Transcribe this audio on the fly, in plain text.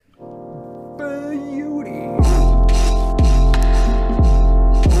beauty.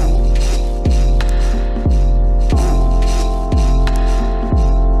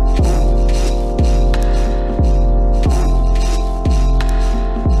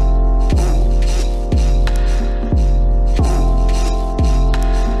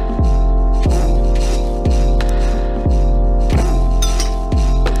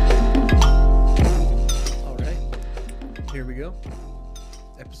 Here we go.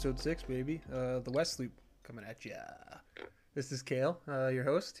 Episode 6, baby. The West Loop coming at ya. This is Kale, your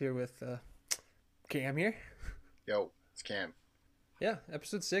host, here with Cam here. Yo, it's Cam. Yeah,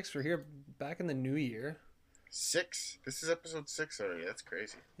 episode 6. We're here back in the new year. 6? This is episode 6 already. That's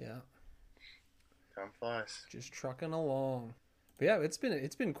crazy. Yeah, Time flies. just trucking along. But yeah, it's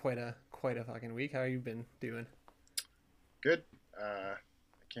been quite a fucking week. How you been doing? Good. I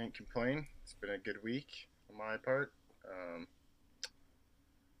can't complain. It's been a good week on my part.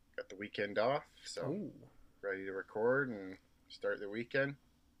 Got the weekend off, so Ooh, ready to record and start the weekend.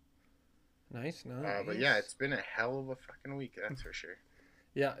 nice. But yeah, it's been a hell of a fucking week, that's for sure.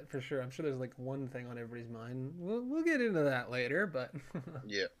 Yeah, for sure. I'm sure there's like one thing on everybody's mind. We'll get into that later, but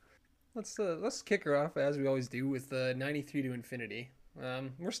Yeah. let's kick her off as we always do with 93 to Infinity.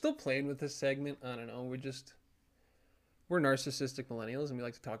 We're still playing with this segment. I don't know. We're narcissistic millennials, and we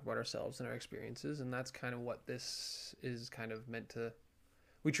like to talk about ourselves and our experiences, and that's kind of what this is kind of meant to.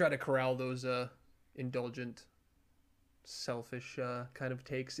 We try to corral those indulgent, selfish kind of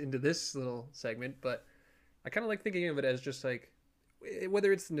takes into this little segment, but I kind of like thinking of it as just like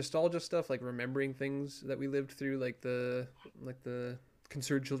whether it's nostalgia stuff, like remembering things that we lived through, like the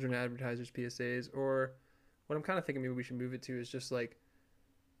Concerned Children Advertisers PSAs, or what I'm kind of thinking maybe we should move it to is just like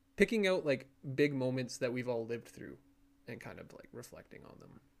picking out like big moments that we've all lived through and kind of like reflecting on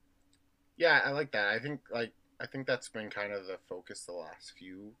them. Yeah, I like that. I think that's been kind of the focus the last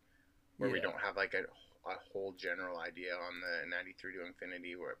few, where we Yeah. don't have like a whole general idea on the 93 to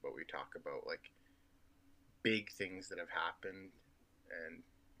Infinity, but we talk about like big things that have happened, and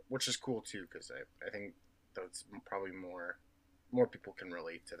which is cool too, because I think that's probably more people can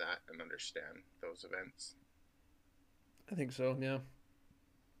relate to that and understand those events. I think so, yeah.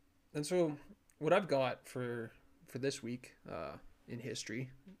 And so what I've got for this week in history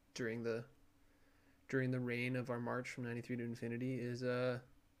during the reign of our march from 93 to Infinity is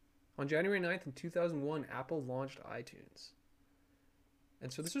on January 9th in 2001, Apple launched iTunes.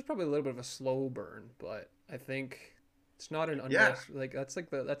 And so this was probably a little bit of a slow burn, but I think it's not an unrest. Like that's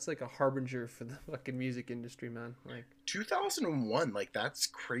like a harbinger for the fucking music industry, man. Like 2001, like that's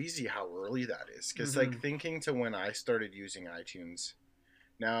crazy how early that is. Because like thinking to when I started using iTunes,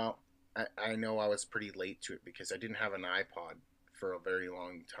 now I know I was pretty late to it because I didn't have an iPod for a very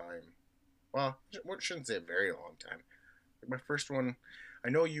long time. Well, I shouldn't say a very long time. My first one, I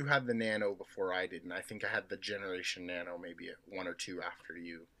know you had the Nano before I did, and I think I had the Generation Nano maybe one or two after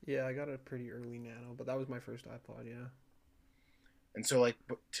you. yeah, I got a pretty early Nano, but that was my first iPod, yeah. And so, like,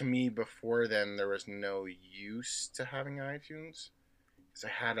 to me, before then, there was no use to having iTunes. Because I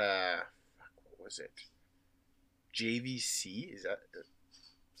had what was it? JVC? Is that...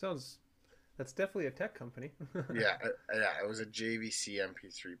 That's definitely a tech company. yeah, it was a JVC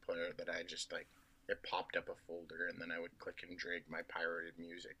MP3 player that I just, like, it popped up a folder, and then I would click and drag my pirated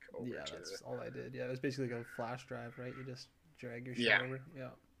music over Yeah, to that's all I did. Yeah, it was basically like a flash drive, right? You just drag your shit Yeah. over. Yeah.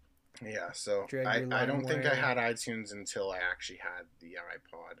 Yeah, so Drag your I don't think I LimeWire. had iTunes until I actually had the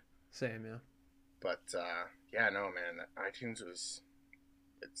iPod. Same, yeah. But, yeah, no, man, iTunes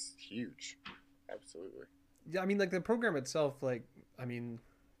it's huge. Absolutely. Yeah, I mean, like the program itself, like, I mean,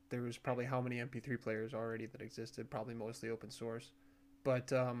 there was probably how many MP3 players already that existed, probably mostly open source.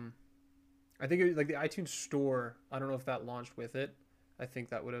 But I think like the iTunes Store, I don't know if that launched with it. I think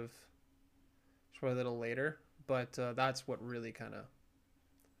that would have probably a little later, but that's what really kind of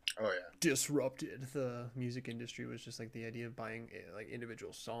Oh, yeah. disrupted the music industry, was just like the idea of buying like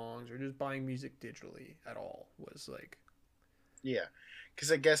individual songs or just buying music digitally at all was like, Yeah.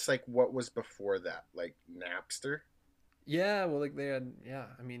 Because I guess, like, what was before that? Like, Napster? yeah, well, like they had, yeah,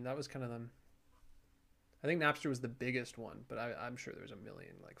 I mean, that was kind of them. I think Napster was the biggest one, but I'm sure there's a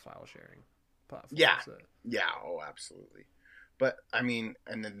million like file sharing platforms. Yeah. Yeah, oh, absolutely. But, I mean,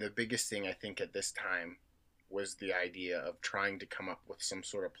 and then the biggest thing, I think, at this time was the idea of trying to come up with some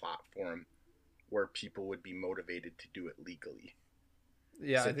sort of platform where people would be motivated to do it legally.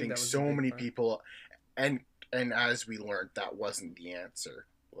 Yeah, So I think that was so the big many part. people, and as we learned, that wasn't the answer.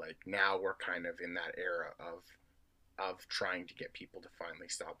 Like, now we're kind of in that era of trying to get people to finally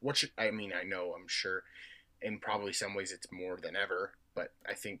stop. Which, I mean, I know, I'm sure, in probably some ways it's more than ever, but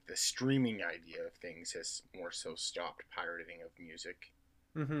I think the streaming idea of things has more so stopped pirating of music.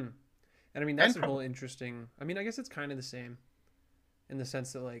 Mm-hmm. And I mean, that's And the whole interesting. I mean, I guess it's kind of the same in the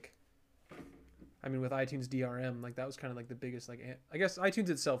sense that like, I mean, with iTunes DRM, like that was kind of like the biggest like. I guess iTunes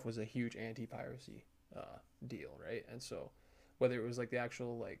itself was a huge anti-piracy deal, right? And so, whether it was like the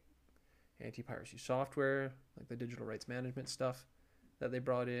actual like anti-piracy software, like the digital rights management stuff that they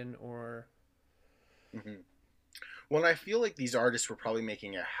brought in, or mhm. Well, I feel like these artists were probably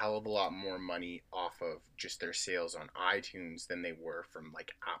making a hell of a lot more money off of just their sales on iTunes than they were from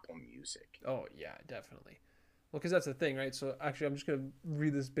like Apple Music. oh yeah, definitely. Well, because that's the thing, right? So actually, I'm just gonna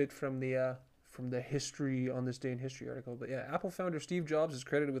read this bit from the history on this day in history article. But yeah, Apple founder Steve Jobs is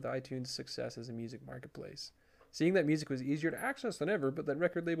credited with iTunes' success as a music marketplace. Seeing that music was easier to access than ever, but that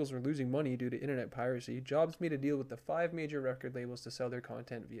record labels were losing money due to internet piracy, Jobs made a deal with the 5 major record labels to sell their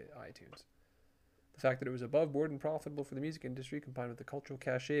content via iTunes. The fact that it was above board and profitable for the music industry, combined with the cultural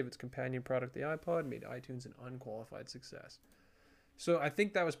cachet of its companion product, the iPod, made iTunes an unqualified success. So I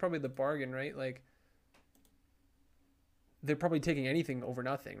think that was probably the bargain, right? Like they're probably taking anything over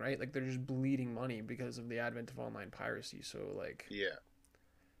nothing, right? Like they're just bleeding money because of the advent of online piracy. So like Yeah,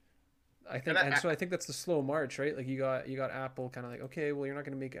 I think, and and so I think that's the slow march, right? Like you got Apple kind of like, okay, well you're not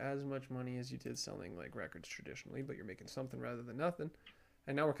going to make as much money as you did selling like records traditionally, but you're making something rather than nothing.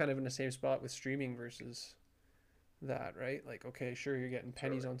 And now we're kind of in the same spot with streaming versus that, right? Like okay, sure you're getting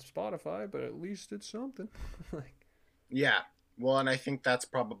pennies totally. on Spotify, but at least it's something. Like Yeah. Well, and I think that's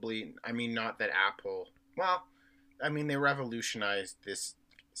probably, I mean, not that Apple, well, I mean, they revolutionized this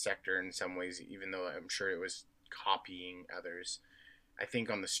sector in some ways, even though I'm sure it was copying others. I think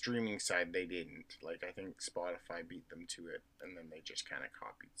on the streaming side, they didn't. Like, I think Spotify beat them to it, and then they just kind of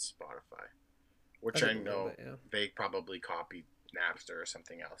copied Spotify, I which I think a little know bit, yeah. they probably copied Napster or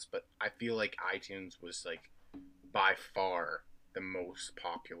something else, but I feel like iTunes was, like, by far the most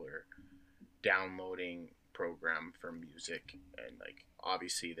popular downloading program for music, and like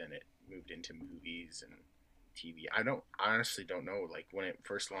obviously then it moved into movies and TV. I honestly don't know, like when it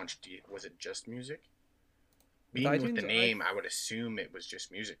first launched, was it just music? With Being with the iTunes, name, I would assume it was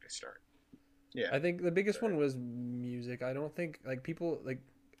just music to start. Yeah. I think the biggest But one was music. I don't think like people like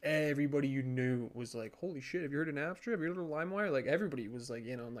everybody you knew was like, holy shit, have you heard of Napster? Have you heard of LimeWire? Like everybody was like,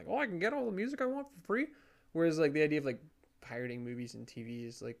 I'm like, oh, I can get all the music I want for free. Whereas like the idea of like pirating movies and TV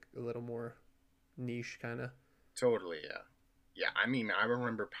is like a little more niche kind of. totally, yeah. Yeah, I mean, I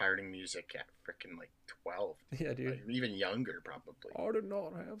remember pirating music at freaking like 12, Yeah, dude. like even younger probably. I did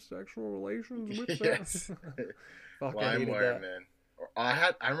not have sexual relations with that. Yes. Fuck, I hated LimeWire, that. man. Or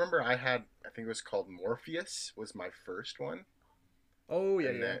I remember I think it was called Morpheus was my first one, Oh yeah,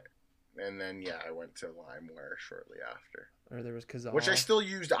 and yeah. then yeah, I went to LimeWire shortly after, Or there was which I Kazaa. still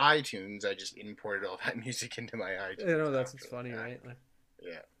used iTunes. I just imported all that music into my You iTunes know, that's after what's the funny, fact. right? Like,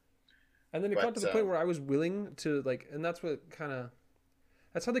 Yeah, and then it got to but the point where I was willing to like, and that's what kind of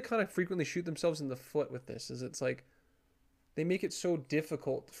that's how they kind of frequently shoot themselves in the foot with this. Is it's like they make it so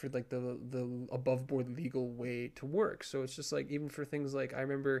difficult for like the above board legal way to work. So it's just like even for things like I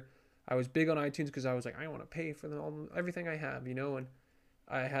remember I was big on iTunes because I was like I want to pay for everything I have, and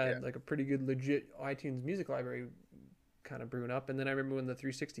I yeah, had like a pretty good legit iTunes music library kind of brewing up. And then I remember when the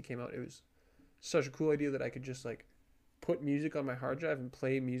 360 came out, it was such a cool idea that I could just like put music on my hard drive and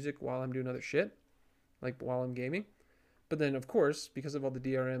play music while I'm doing other shit, like while I'm gaming. But then, of course, because of all the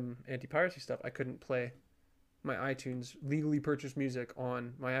DRM anti-piracy stuff, I couldn't play my iTunes legally purchased music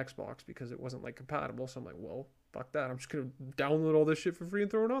on my Xbox because it wasn't like compatible. So I'm like, well, fuck that. I'm just gonna download all this shit for free and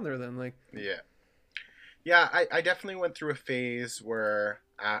throw it on there. Then like, yeah, yeah. I definitely went through a phase where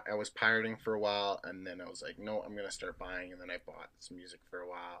I was pirating for a while, and then I was like, no, I'm gonna start buying, and then I bought some music for a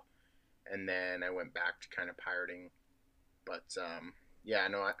while, and then I went back to kind of pirating. But yeah,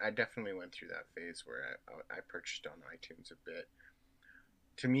 no, I definitely went through that phase where I purchased on iTunes a bit.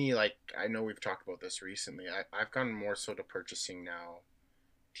 To me, like I know we've talked about this recently, I've gone more so to purchasing now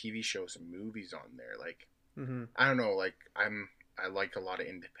TV shows and movies on there. Like mm-hmm. I don't know, like I like a lot of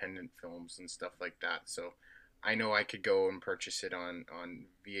independent films and stuff like that. So I know I could go and purchase it on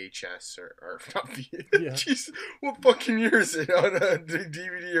VHS or not Yeah, VHS. Jeez, what fucking year is it on a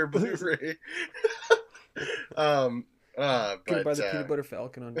DVD or Blu-ray? um, gonna buy but the Peanut Butter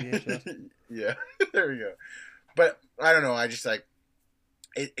Falcon on VHS. yeah, there we go. But I don't know. I just like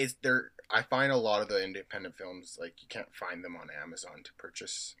it's there. I find a lot of the independent films like you can't find them on Amazon to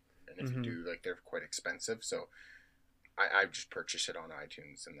purchase, and if you Mm-hmm. do, like they're quite expensive. So I just purchase it on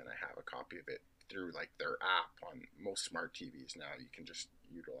iTunes, and then I have a copy of it through like their app on most smart TVs now. You can just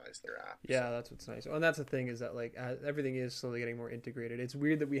utilize their app. So Yeah, that's what's nice. Oh, and that's the thing is that like everything is slowly getting more integrated. It's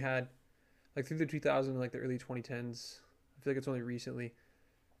weird that we had like through the 2000s, like the early 2010s. I feel like it's only recently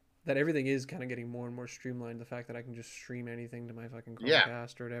that everything is kind of getting more and more streamlined. The fact that I can just stream anything to my fucking Yeah,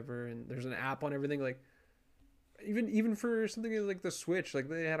 Chromecast or whatever, and there's an app on everything. Like even for something like the Switch, like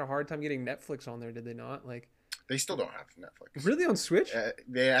they had a hard time getting Netflix on there, did they not? Like they still don't have Netflix. really on Switch?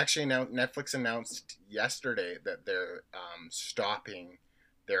 They actually announced, Netflix announced yesterday that they're stopping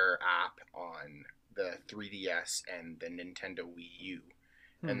their app on the 3DS and the Nintendo Wii U.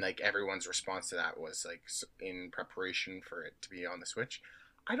 And like everyone's response to that was like in preparation for it to be on the Switch.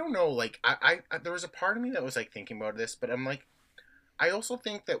 I don't know. Like I there was a part of me that was like thinking about this, but I'm like, I also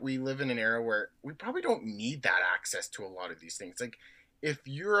think that we live in an era where we probably don't need that access to a lot of these things. Like, if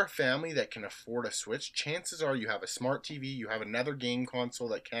you're a family that can afford a Switch, chances are you have a smart TV, you have another game console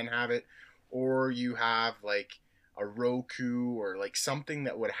that can have it, or you have like a Roku or like something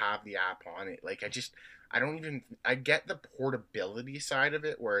that would have the app on it. Like, I don't even, I get the portability side of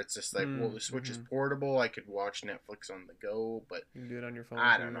it where it's just like, well, the Switch is portable. I could watch Netflix on the go, but you can do it on your phone.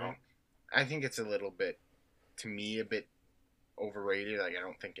 I don't know. Right? I think it's a little bit, to me, a bit overrated. Like, I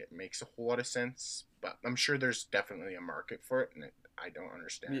don't think it makes a whole lot of sense, but I'm sure there's definitely a market for it, and I don't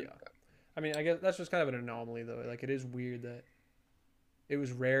understand. Yeah, but I mean, I guess that's just kind of an anomaly, though. Like, it is weird that it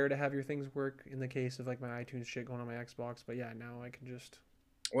was rare to have your things work in the case of like my iTunes shit going on my Xbox, but yeah, now I can just.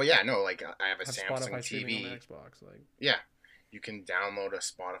 Well, yeah, no, like I have a Samsung Spotify TV on my Xbox, like yeah, you can download a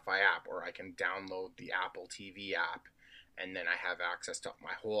Spotify app, or I can download the Apple TV app, and then I have access to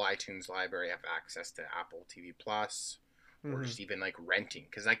my whole iTunes library. I have access to Apple TV Plus. Or just even like renting,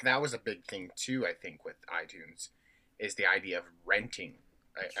 because like that was a big thing too. I think with iTunes, is the idea of renting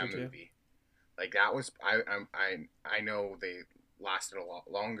a movie. Like that was I know they lasted a lot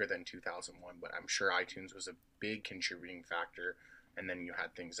longer than 2001, but I'm sure iTunes was a big contributing factor. And then you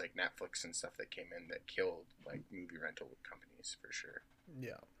had things like Netflix and stuff that came in that killed like movie rental companies for sure.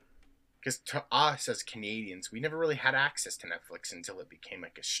 Yeah. Because to us as Canadians, we never really had access to Netflix until it became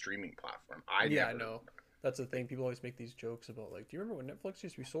like a streaming platform. I know. That's the thing. People always make these jokes about like, do you remember when Netflix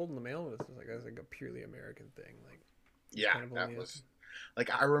used to be sold in the mail? It's like that's like a purely American thing. Like, yeah, kind of that was like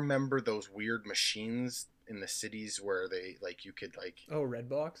I remember those weird machines in the cities where they like you could like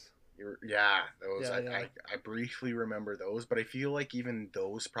Redbox. Yeah, those I briefly remember those, but I feel like even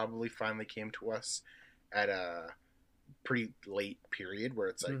those probably finally came to us at a pretty late period where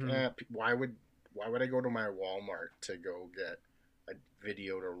it's like, why would I go to my Walmart to go get a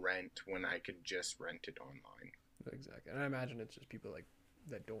video to rent when I could just rent it online? Exactly. And I imagine it's just people like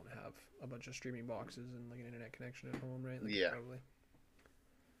that don't have a bunch of streaming boxes and like an internet connection at home, right? Like, yeah. Probably.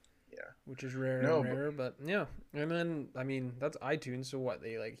 Yeah. Which is rare, but yeah. And then I mean that's iTunes, so what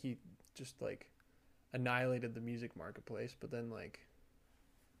he just like annihilated the music marketplace, but then like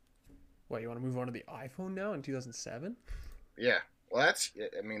what, you want to move on to the iPhone now in 2007? Yeah. Well, that's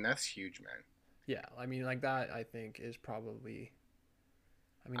huge, man. Yeah, I mean like that I think is probably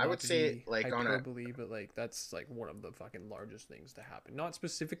I would say like hyperbole, but like that's like one of the fucking largest things to happen. Not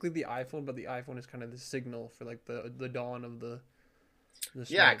specifically the iPhone, but the iPhone is kind of the signal for like the dawn of the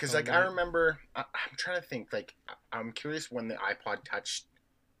yeah, because like I remember, I'm trying to think. Like I'm curious when the iPod Touch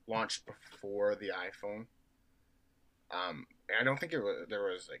launched before the iPhone. I don't think there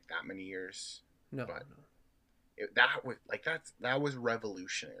was like that many years. No, but that was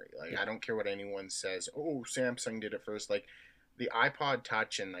revolutionary. Like I don't care what anyone says. Oh, Samsung did it first. Like the iPod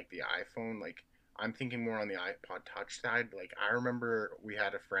Touch and like the iPhone. Like I'm thinking more on the iPod Touch side. Like I remember we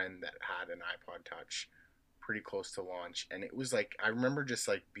had a friend that had an iPod Touch pretty close to launch, and it was like I remember just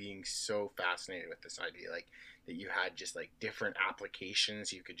like being so fascinated with this idea, like that you had just like different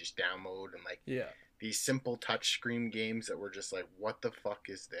applications you could just download, and like these simple touch screen games that were just like, what the fuck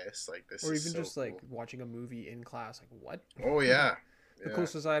is this? Like this, or even so just cool. Like watching a movie in class, like what? Oh yeah. The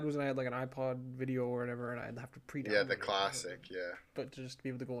closest I had was when I had like an iPod video or whatever, and I'd have to pre-download. Yeah, the classic, yeah. But just to be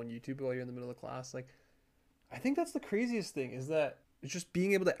able to go on YouTube while you're in the middle of class, like I think that's the craziest thing, is that it's just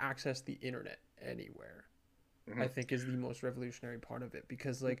being able to access the internet anywhere. I think is the most revolutionary part of it,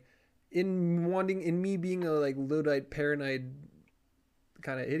 because like in me being a like Luddite paranoid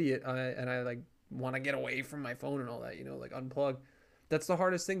kind of idiot, I like want to get away from my phone and all that, like unplug. That's the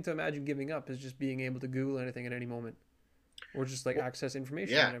hardest thing to imagine giving up, is just being able to Google anything at any moment, or just like access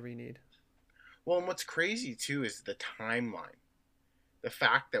information whenever you need. Well, and what's crazy too is the timeline. The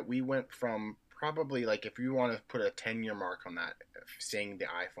fact that we went from probably, like, if you want to put a 10-year mark on that, saying the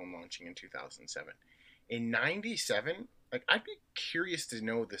iPhone launching in 2007. In 97, like, I'd be curious to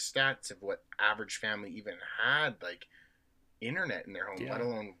know the stats of what average family even had, like, internet in their home, let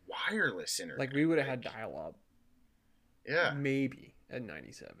alone wireless internet. Like, we would have had dial-up. Yeah. Maybe at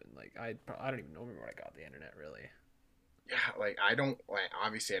 97. Like, I don't even remember when I got the internet, really. yeah, like I don't like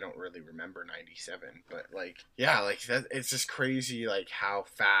obviously I don't really remember 97, but like yeah, like that it's just crazy like how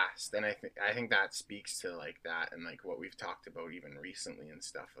fast. And I think that speaks to like that and like what we've talked about even recently and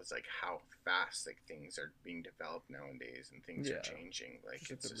stuff was like how fast like things are being developed nowadays and things are Yeah, changing. Like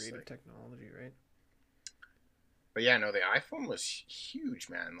just like it's the just rate of like technology, right? but yeah, no, the iPhone was huge,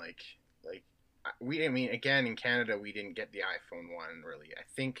 man. Like we I mean again in Canada we didn't get the iPhone 1 really. I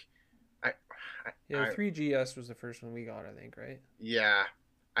think I Yeah, the 3GS was the first one we got, I think, right? yeah,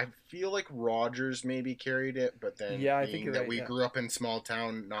 I feel like Rogers maybe carried it, but then Yeah, I think being you're that right. we Yeah. grew up in small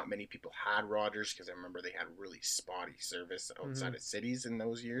town, not many people had Rogers because I remember they had really spotty service Mm-hmm. outside of cities in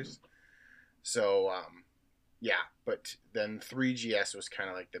those years. So yeah, but then 3GS was kind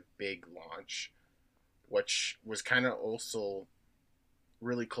of like the big launch, which was kind of also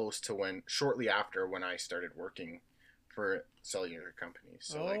really close to when shortly after when I started working for cellular companies.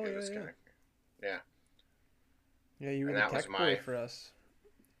 So like Oh it yeah, was yeah. kind of yeah, Yeah, you were and the that was tech boy my for us.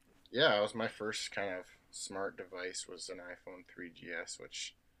 yeah, it was my first kind of smart device was an iPhone 3GS,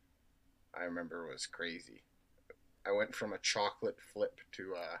 which I remember was crazy. I went from a chocolate flip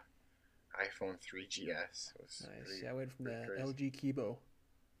to a iPhone 3GS. It was Nice. pretty Yeah, I went from pretty the crazy. LG Kibo.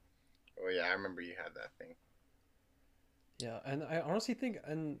 Oh yeah, I remember you had that thing. Yeah, and I honestly think,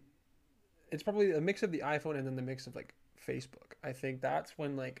 and it's probably a mix of the iPhone and then the mix of like Facebook. I think that's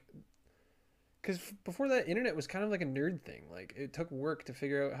when like, because before that, internet was kind of like a nerd thing. Like it took work to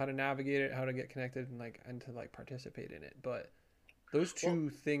figure out how to navigate it, how to get connected, and to like participate in it. But those Well, two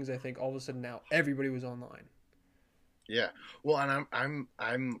things, I think, all of a sudden now everybody was online. yeah. Well, and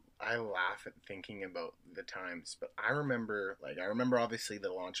I laugh at thinking about the times, but I remember obviously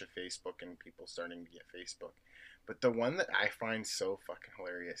the launch of Facebook and people starting to get Facebook. But the one that I find so fucking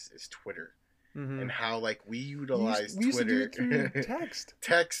hilarious is Twitter Mm-hmm. and how like we utilize We used to do Twitter it through text.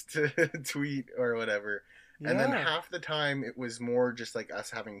 text to tweet or whatever. And then Yeah, half the time it was more just like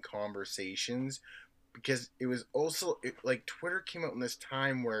us having conversations because it was also like Twitter came out in this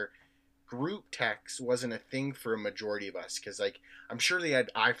time where group text wasn't a thing for a majority of us because like I'm sure they had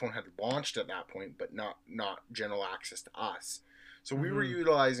iPhone had launched at that point but not general access to us, so we were mm-hmm.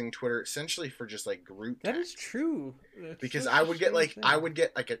 utilizing Twitter essentially for just like group That is text true. It's because such a strange I thing. would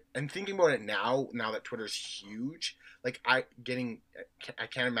get like a and thinking about it now that Twitter's huge, like I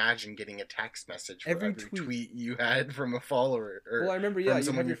can't imagine getting a text message for Every every tweet. tweet you had from a follower Well, or I remember, yeah, from you'd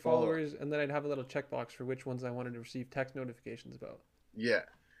someone have you your follow. followers, and then I'd have a little checkbox for which ones I wanted to receive text notifications about. Yeah,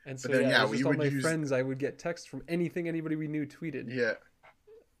 And but so, then yeah, it yeah was we just all would my use friends. I would get text from anything anybody we knew tweeted. yeah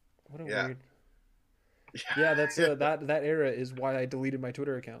What a yeah weird. Yeah, that's yeah that era is why I deleted my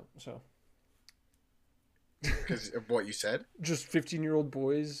Twitter account. So because of what you said. just 15-year-old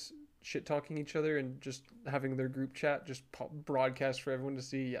boys shit talking each other and just having their group chat just broadcast for everyone to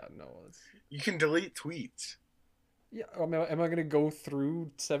see. Yeah, no, it's You can delete tweets. yeah. Am I gonna go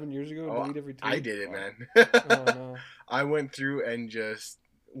through 7 years ago and Oh, delete every I tweet? did it, Fuck. man. Oh no. I went through and just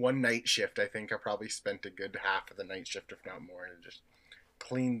one night shift. I think I probably spent a good half of the night shift, if not more, and just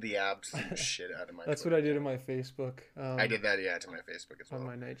cleaned the absolute shit out of my That's what Twitter I did on account. my Facebook. I did that, yeah, to my Facebook as On well.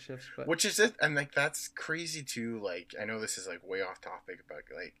 my night shifts, but Which is it, and like that's crazy too. Like I know this is like way off topic, but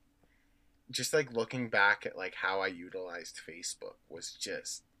like just like looking back at like how I utilized Facebook was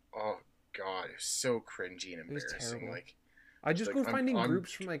just oh god, it was so cringy and it was embarrassing. terrible. Like I just just like go finding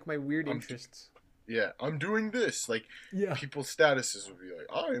groups from like my weird I'm interests. yeah, I'm doing this. Like Yeah. people's statuses would be like,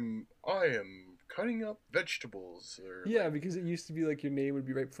 I am cutting up vegetables or Yeah, like because it used to be like your name would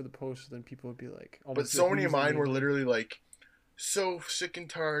be right before the post, so then people would be like, but almost be like, so we'll many of use the mine name were too. literally like so sick and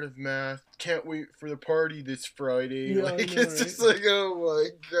tired of math. Can't wait for the party this Friday. Yeah, I Like know, it's right? just like, oh my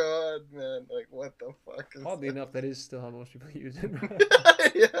god, man. Like what the fuck is Oddly this? enough, that is still how most people use it.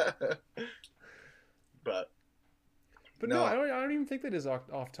 Yeah. But But no, no. I don't even think that is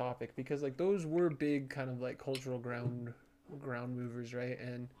off topic because like those were big kind of like cultural ground movers, right?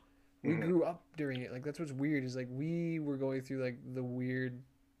 And we Hmm. grew up during it. Like that's what's weird is like we were going through like the weird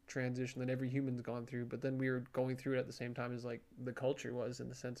transition that every human's gone through, but then we were going through it at the same time as like the culture was in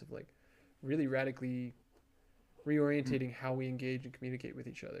the sense of like really radically reorientating how we engage and communicate with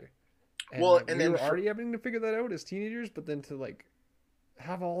each other. And Well, like and we then were for already having to figure that out as teenagers, but then to like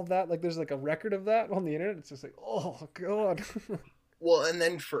have all of that, like there's like a record of that on the internet. It's just like, oh god. well, and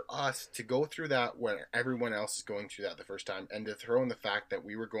then for us to go through that when everyone else is going through that the first time, and to throw in the fact that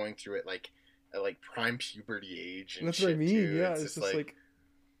we were going through it like at like prime puberty age and That's what I shit mean. too. Yeah, It's it's just just like, like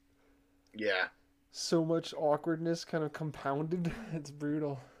yeah, so much awkwardness kind of compounded. It's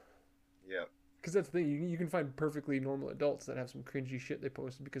brutal. yeah, Because that's the thing. You can find perfectly normal adults that have some cringy shit they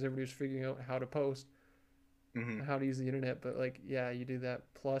posted because everybody's figuring out how to post hmm and how to use the internet. But like, yeah, you do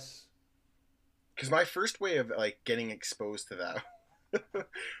that plus because my first way of like getting exposed to that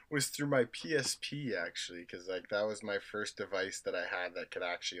was through my PSP actually, because like that was my first device that I had that could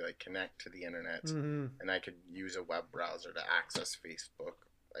actually like connect to the internet, Mm-hmm. and I could use a web browser to access Facebook,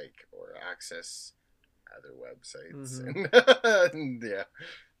 like, or access other websites, Mm-hmm. and yeah,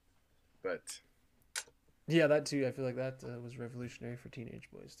 but Yeah, that too. I feel like that was revolutionary for teenage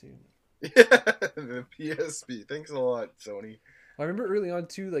boys too. yeah, the PSP. Thanks a lot, Sony. I remember early on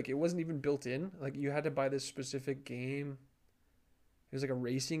too, like it wasn't even built in. Like you had to buy this specific game. It was like a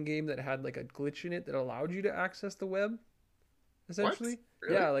racing game that had like a glitch in it that allowed you to access the web, What? essentially.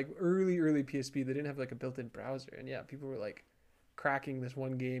 Really? Yeah, like early PSP, they didn't have like a built-in browser, and yeah, people were like cracking this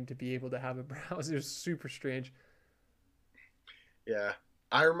one game to be able to have a browser. It was super strange. Yeah,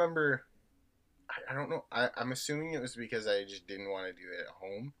 I remember. I don't know. I'm assuming it was because I just didn't want to do it at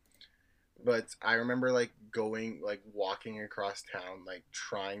home. But I remember like going, like walking across town, like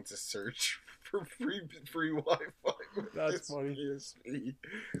trying to search for free Wi-Fi with That's this funny. PSP.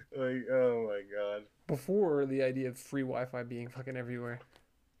 Like, oh my god. Before the idea of free Wi-Fi being fucking everywhere.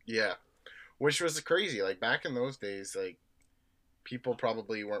 Yeah, which was crazy. Like back in those days, like people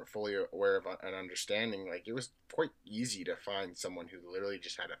probably weren't fully aware of an understanding. Like it was quite easy to find someone who literally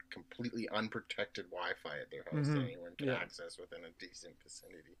just had a completely unprotected Wi-Fi at their house that Mm-hmm. anyone could Yeah, access within a decent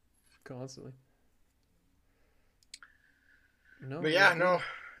vicinity. constantly. No, But it was yeah, good. no,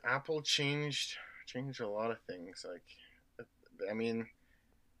 Apple changed a lot of things. Like, I mean,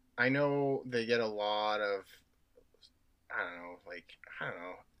 I know they get a lot of, I don't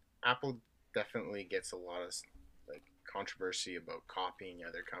know. Apple definitely gets a lot of like controversy about copying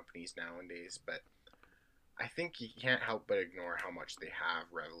other companies nowadays, but I think you can't help but ignore how much they have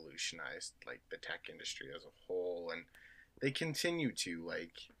revolutionized like the tech industry as a whole, and they continue to,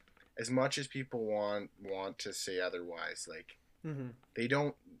 like, as much as people want to say otherwise, like Mm-hmm. they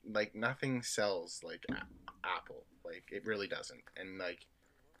don't, like, nothing sells like Apple, like it really doesn't. And like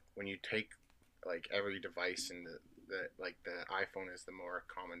when you take like every device in the like the iPhone is the more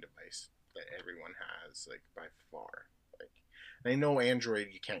common device that everyone has, like by far. Like, and I know Android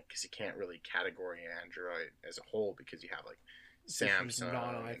you can't, because you can't really category Android as a whole because you have like Because it's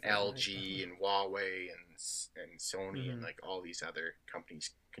not an Samsung and iPhone, right? LG and Huawei and Sony and Mm-hmm. like all these other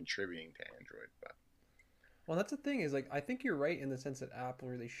companies contributing to Android. But Well, that's the thing is like I think you're right in the sense that Apple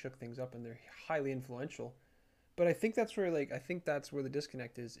really shook things up and they're highly influential. But I think that's where like I think that's where the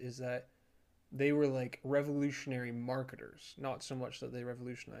disconnect is that they were like revolutionary marketers, not so much that they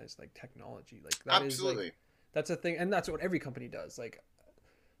revolutionized like technology. Like that is like absolutely, that's a thing, and that's what every company does. Like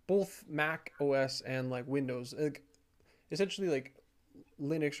both Mac OS and like Windows, like essentially like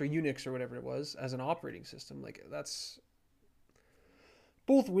Linux or Unix or whatever it was as an operating system. Like that's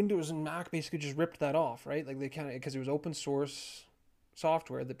both Windows and Mac basically just ripped that off, right? Like they kind of because it was open source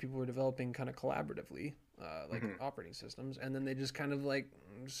software that people were developing kind of collaboratively, like hmm, operating systems, and then they just kind of like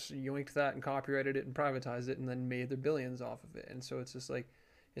just yoinked that and copyrighted it and privatized it, and then made their billions off of it. And so it's just like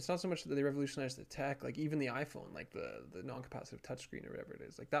it's not so much that they revolutionized the tech, like even the iPhone, like the non-capacitive touchscreen or whatever it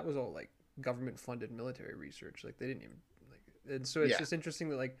is, like that was all like government funded military research. Like they didn't even like, and so it's yeah. just interesting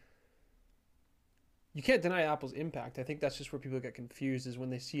that like you can't deny Apple's impact. I think that's just where people get confused is when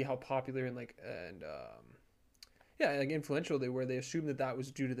they see how popular and like and yeah, like influential they were. They assumed that that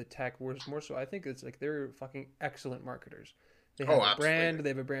was due to the tech. Whereas more so, I think it's like they're fucking excellent marketers. They Oh, have a brand. absolutely. They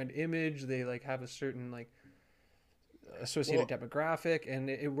have a brand image. They like have a certain like associated Well, demographic, and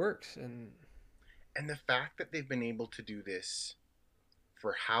it works. And and the fact that they've been able to do this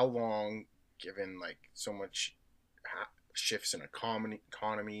for how long, given like so much shifts in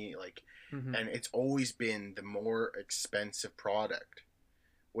economy, like, mm-hmm. and it's always been the more expensive product,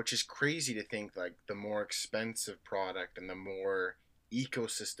 which is crazy to think, like the more expensive product and the more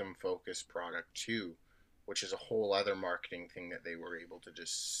ecosystem focused product too, which is a whole other marketing thing that they were able to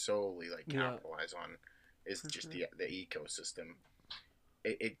just solely like Yeah, capitalize on, is for just sure. the ecosystem.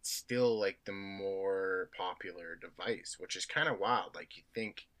 It's still like the more popular device, which is kind of wild. Like you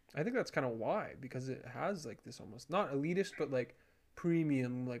think, I think that's kind of why because it has like this almost not elitist but like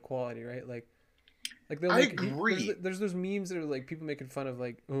premium like quality, right? Like they'll I make agree. there's those memes that are like people making fun of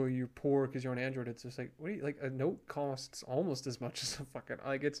like oh you're poor because you're on Android. It's just like what do you like a note costs almost as much as a fucking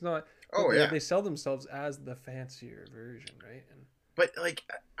like it's not, but Oh yeah, they sell themselves as the fancier version, right? And but like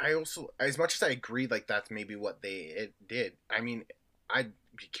I also, as much as I agree, like that's maybe what they it did. I mean, I'd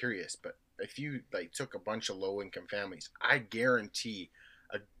be curious, but if you like took a bunch of low income families, I guarantee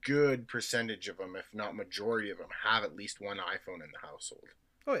a good percentage of them, if not majority of them, have at least one iPhone in the household.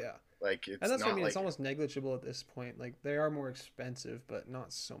 oh yeah, Like and it's that's what I not mean. It's like, almost negligible at this point. Like they are more expensive, but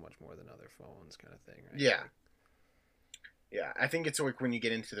not so much more than other phones, kind of thing, right? yeah, Like Yeah, I think it's like when you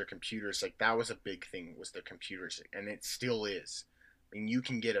get into their computers, like that was a big thing was their computers, and it still is. I mean, you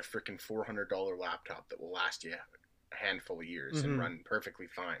can get a freaking $400 laptop that will last you a handful of years and Mm-hmm. run perfectly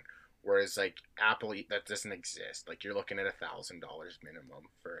fine. Whereas like Apple, that doesn't exist. Like you're looking at $1,000 minimum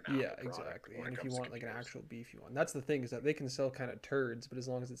for an Yeah, Apple product exactly. when And it if you comes to want like an computers. actual beefy one, that's the thing is that they can sell kind of turds, but as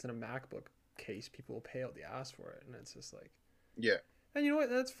long as it's in a MacBook case, people will pay out the ass for it, and it's just like, Yeah, and you know what?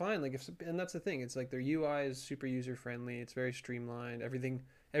 That's fine. Like if, and that's the thing. It's like their UI is super user friendly. It's very streamlined.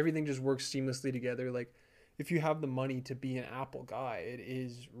 Everything just works seamlessly together. Like if you have the money to be an Apple guy, it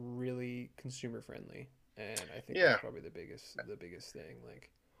is really consumer friendly, and I think that's yeah. probably the biggest thing. Like,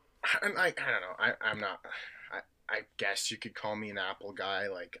 And I don't know. I'm not. I guess you could call me an Apple guy.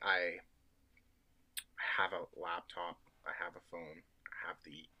 Like I have a laptop. I have a phone. I have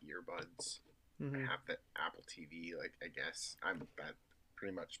the earbuds. I mm-hmm. have the Apple TV. Like I guess I'm that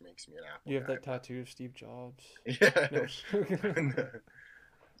pretty much makes me an Apple You have guy. that tattoo of Steve Jobs. No. But yeah.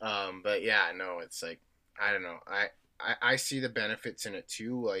 But yeah, no, it's like I don't know. I see the benefits in it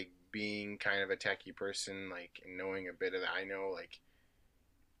too. Like being kind of a techie person, like knowing a bit of that. I know like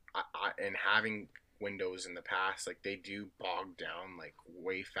and having Windows in the past, like they do bog down like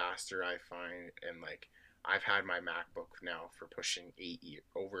way faster. I find, and like I've had my MacBook now for pushing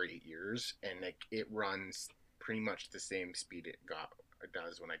over 8 years, and like it runs pretty much the same speed it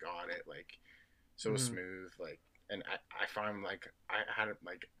does when I got it. Like so mm-hmm. smooth. Like, and I find like I had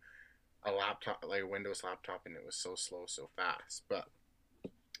like a laptop, like a Windows laptop, and it was so slow, so fast. But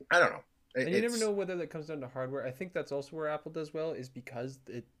I don't know. And you never It's know whether that comes down to hardware. I think that's also where Apple does well, is because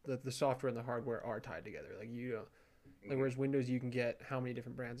the software and the hardware are tied together. Like you don't like mhm. whereas Windows you can get how many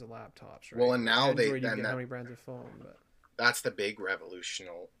different brands of laptops, Well, right? and Whereas now Android you can get how many brands of phone. But that's the big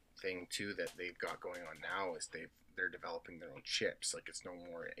revolutional thing too that they've got going on now is they're developing their own chips. Like it's no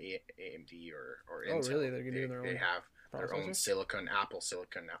more AMD or oh Intel. really? They're doing their They own have their own processor? Apple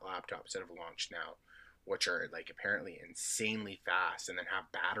silicon laptops that have launched now, which are like apparently insanely fast, and then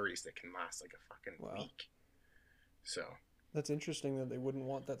have batteries that can last like a fucking Wow. week. So That's interesting that they wouldn't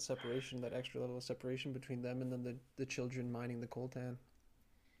want that separation, that extra level of separation between them and then the children mining the coltan.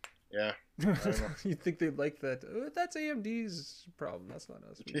 yeah, I don't know. You think they'd like that? Oh, that's AMD's problem. That's not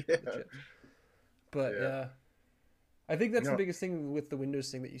us. We just build the Yeah, chips. But yeah. yeah, I think that's the No, biggest thing with the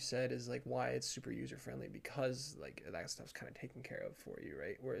Windows thing that you said is like why it's super user friendly because like that stuff's kind of taken care of for you,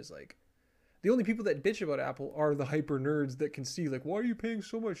 right? Whereas like the only people that bitch about Apple are the hyper nerds that can see like why are you paying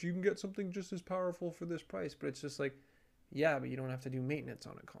so much? You can get something just as powerful for this price. But it's just like yeah, but you don't have to do maintenance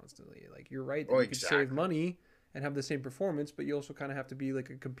on it constantly. Like you're right that oh you could save exactly. money and have the same performance, but you also kind of have to be like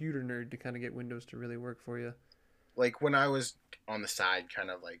a computer nerd to kind of get Windows to really work for you. Like when I was on the side, kind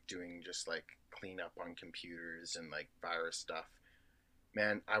of like doing just like cleanup on computers and like virus stuff,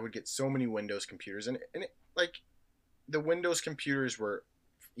 man, I would get so many Windows computers, and like the Windows computers were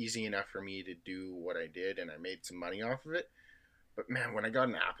easy enough for me to do what I did, and I made some money off of it. But man, when I got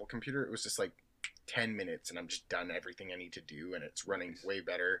an Apple computer, it was just like 10 minutes, and I'm just done everything I need to do, and it's running Nice. way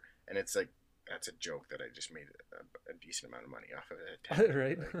better. And it's like that's a joke that I just made a decent amount of money off of a 10 minute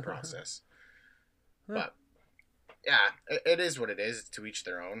Right? like process. Huh. But yeah, it is what it is. It's to each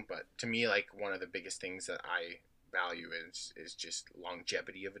their own. But to me, like one of the biggest things that I value is just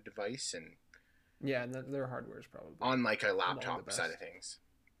longevity of a device, and Yeah, and their hardware is probably on like a among the laptop side of best. things.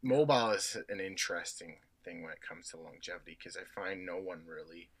 Yeah. Mobile is an interesting thing when it comes to longevity because I find no one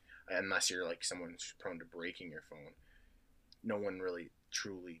really, unless you're like someone who's prone to breaking your phone, no one really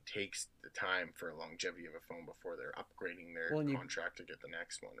truly takes the time for a longevity of a phone before they're upgrading their Well, and you contract to get the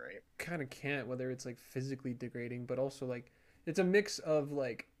next one, right? kind of can't, whether it's like physically degrading, but also like it's a mix of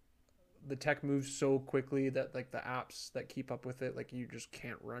like the tech moves so quickly that like the apps that keep up with it, like you just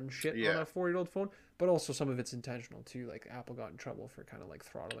can't run shit on Yeah, a 4 year old phone. But also some of it's intentional too. Like Apple got in trouble for kind of like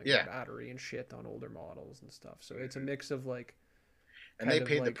throttling their yeah. battery and shit on older models and stuff. So it's a Hmm. mix of like And they kind of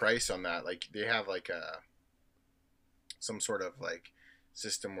paid the like price on that. Like they have like a some sort of like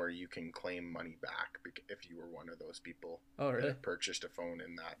system where you can claim money back if you were one of those people oh really? that purchased a phone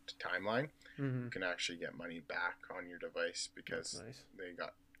in that timeline. Mm-hmm. You can actually get money back on your device That's because nice. they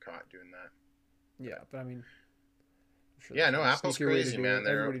got caught doing that. Yeah, but I mean, I'm sure Yeah, there's no, some Apple's sneakier way to crazy, do man. it.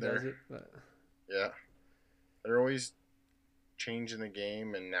 Everybody does it, but Yeah, they're always changing the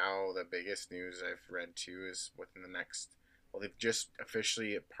game. And now the biggest news I've read too is within the next. Well, they've just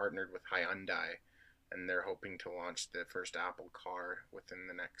officially partnered with Hyundai, and they're hoping to launch the first Apple car within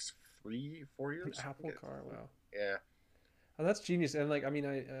the next 3 4 years. an I Apple think car, wow. yeah, Oh, that's genius. And like, I mean,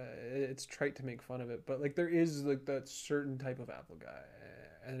 it's trite to make fun of it, but like, there is like that certain type of Apple guy,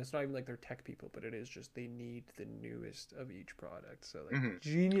 and it's not even like they're tech people, but it is just they need the newest of each product. So like, hmm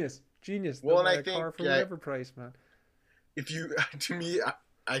genius, genius. They'll well, and buy I a think car for whatever price, man. if you to me,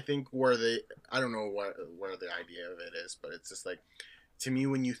 I think where they I don't know where the idea of it is, but it's just like to me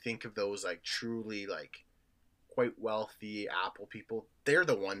when you think of those like truly like quite wealthy Apple people, they're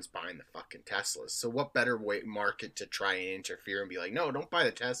the ones buying the fucking Teslas. So what better way market to try and interfere and be like, no, don't buy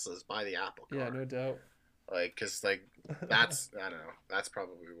the Teslas, buy the Apple Yeah, car. no doubt. Like, cause like that's I don't know, that's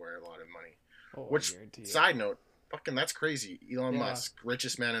probably where a lot of money. Oh, I Which guarantee it. side note, fucking that's crazy. Elon Yeah, Musk,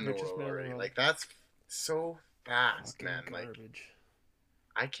 richest man in the richest world man in the already. world. Like that's so fast, Fucking man. Like garbage.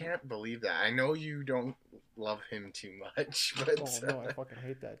 I can't believe that. I know you don't love him too much, Oh but no, I fucking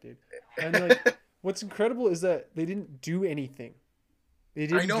hate that dude. And like, what's incredible is that they didn't do anything. They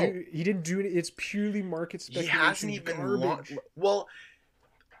I didn't know do. He didn't do it. It's purely market he hasn't speculation even garbage. well,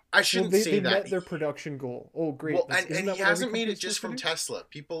 I Well, shouldn't they say that. met their production goal. Oh, great! Well, That's isn't and that he what every hasn't made company's it just supposed to from do? Tesla.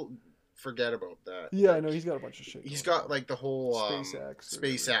 People forget about that. Yeah, I Like know he's got a bunch of shit he's going got on. like the whole SpaceX or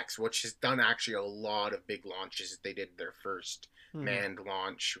whatever. SpaceX, which has done actually a lot of big launches. They did their first Hmm. manned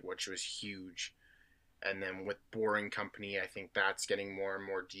launch, which was huge. And then with Boring Company, I think that's getting more and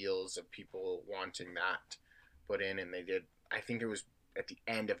more deals of people wanting that put in. And they did, I think it was at the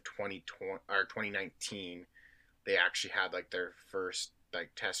end of 2020 or 2019, they actually had like their first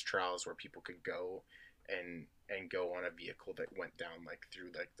like test trials where people could go and go on a vehicle that went down like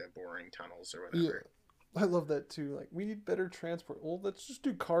through like the boring tunnels or Yeah, whatever. I love that too. Like, we need better transport. Well, let's just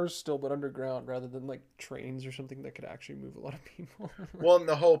do cars still, but underground rather than like trains or something that could actually move a lot of people. Well, and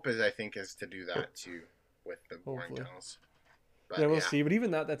the hope is, I think, is to do that too with the boring Hopefully. tunnels. Yeah, But we'll yeah, see. But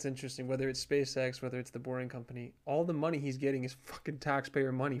even that's interesting. Whether it's SpaceX, whether it's the Boring Company, all the money he's getting is fucking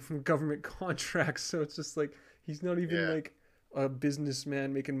taxpayer money from government contracts. So it's just like he's not even yeah, like a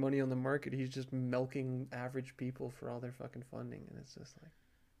businessman making money on the market. He's just milking average people for all their fucking funding, and it's just like,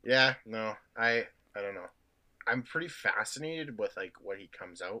 yeah. No, I don't know. I'm pretty fascinated with like what he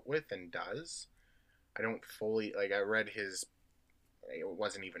comes out with and does. I don't fully like. I read his. It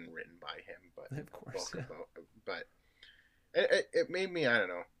wasn't even written by him, but of course, book yeah. about. But it made me. I don't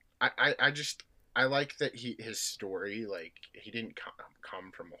know. I just I like that his story like he didn't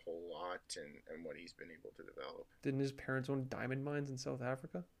come from a whole lot and what he's been able to develop. Didn't his parents own diamond mines in South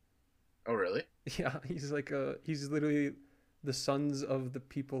Africa? Oh really? Yeah, he's literally the sons of the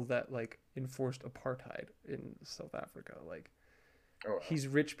people that like enforced apartheid in South Africa. Like, Oh wow. he's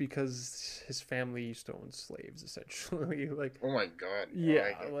rich because his family used to own slaves, essentially. Like, Oh my god. Oh,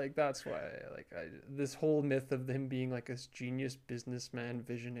 yeah, like that's why this whole myth of him being like this genius businessman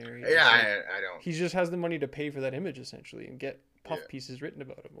visionary yeah, is like I don't. he just has the money to pay for that image essentially and get Yeah, puff pieces written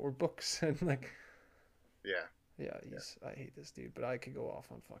about him or books and like yeah, yeah, yeah. he's I hate this dude, but I could go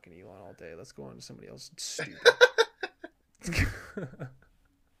off on fucking Elon all day. Let's go on to somebody else stupid.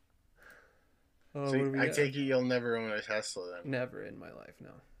 Oh, what So do we I got? take it you'll never own a Tesla then, Never in my life,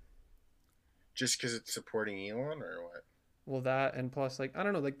 no. just because it's supporting Elon or what? Well, that and plus, like, I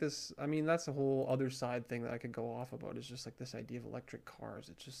don't know, like this. I mean, that's a whole other side thing that I could go off about. Is just like this idea of electric cars.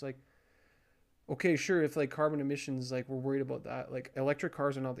 It's just like, okay, sure, if like carbon emissions, like we're worried about that, like electric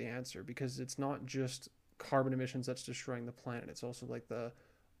cars are not the answer because it's not just carbon emissions that's destroying the planet. It's also like the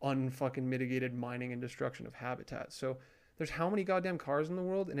unfucking mitigated mining and destruction of habitat. So there's how many goddamn cars in the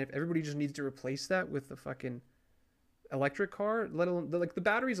world, and if everybody just needs to replace that with the fucking electric car, let alone like the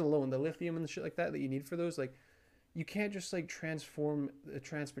batteries alone, the lithium and the shit like that you need for those, like you can't just like transform the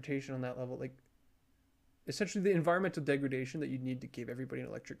transportation on that level. Like essentially the environmental degradation that you'd need to give everybody an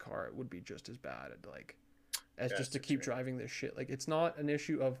electric car would be just as bad like as Yeah, just that's to what you keep mean. driving this shit. Like it's not an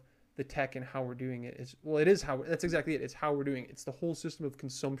issue of the tech and how we're doing it. It's well, it is how that's exactly it. It's how we're doing it. It's the whole system of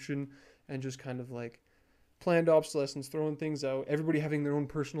consumption and just kind of like planned obsolescence, throwing things out, everybody having their own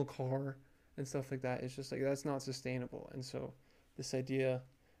personal car and stuff like that. It's just like that's not sustainable. And so this idea,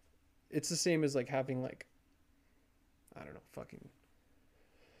 it's the same as like having like I don't know, fucking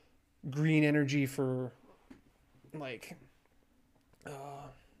green energy for like uh,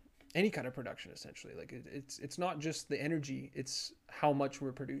 any kind of production essentially. Like it's not just the energy, it's how much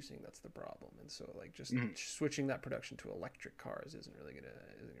we're producing that's the problem. And so like just Mhm. switching that production to electric cars isn't really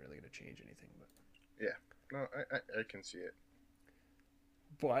gonna change anything. Yeah, no, I can see it.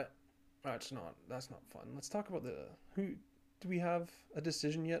 But that's not fun. Let's talk about the who. Do we have a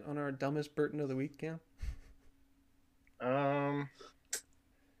decision yet on our dumbest Burton of the week, Cam? Um,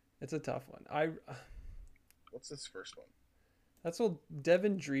 It's a tough one. I what's this first one? That's old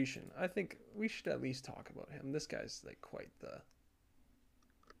Devin Dreeshen. I think we should at least talk about him. This guy's like quite the.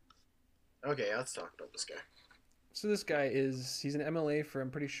 Okay, let's talk about this guy. So this guy he's an MLA for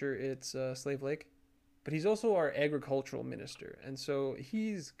I'm pretty sure it's Slave Lake, but he's also our agricultural minister, and so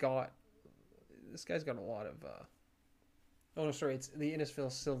this guy's got a lot of. Oh no, sorry, it's the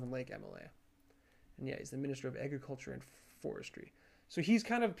Innisfil Sylvan Lake MLA, and yeah, he's the minister of agriculture and forestry. So he's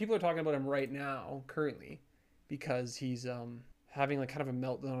kind of, people are talking about him right now, currently, because he's having like kind of a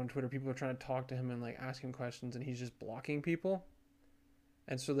meltdown on Twitter. People are trying to talk to him and like ask him questions, and he's just blocking people.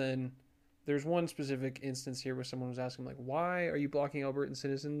 And so then there's one specific instance here where someone was asking like, why are you blocking Albertan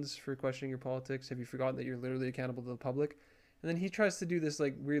citizens for questioning your politics? Have you forgotten that you're literally accountable to the public? And then he tries to do this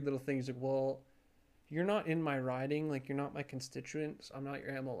like weird little thing. He's like, well, you're not in my riding, like you're not my constituent. I'm not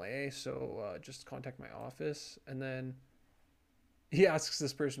your MLA, so just contact my office. And then he asks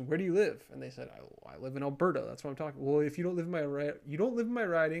this person, where do you live? And they said, I live in Alberta. That's what I'm talking. Well, if you don't live in my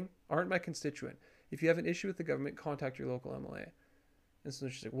riding, aren't my constituent. If you have an issue with the government, contact your local MLA. And so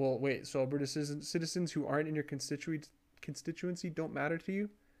she's like, well, wait, so Alberta citizens who aren't in your constituency don't matter to you?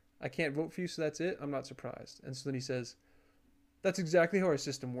 I can't vote for you, so that's it? I'm not surprised. And so then he says, that's exactly how our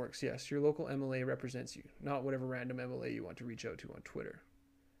system works. Yes, your local MLA represents you, not whatever random MLA you want to reach out to on Twitter.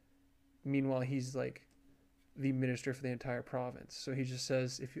 Meanwhile, he's like the minister for the entire province. So he just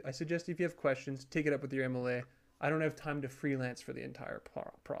says, I suggest if you have questions, take it up with your MLA. I don't have time to freelance for the entire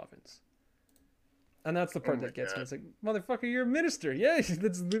province. And that's the part that gets me. It's like, motherfucker, you're a minister. Yeah,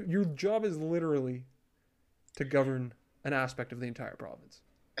 your job is literally to govern an aspect of the entire province.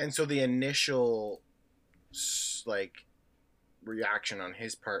 And so the initial, like, reaction on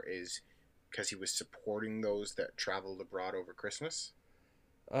his part is because he was supporting those that traveled abroad over Christmas?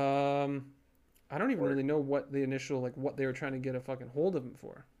 I don't even really know what the initial, like, what they were trying to get a fucking hold of him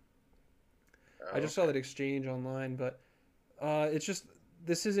for. I just saw that exchange online, but it's just,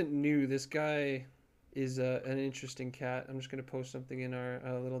 this isn't new. This guy is an interesting cat. I'm just going to post something in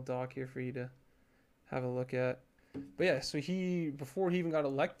our little doc here for you to have a look at. But yeah, so before he even got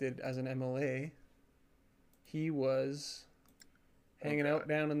elected as an MLA, he was hanging out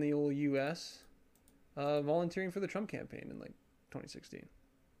down in the old US, volunteering for the Trump campaign in like 2016.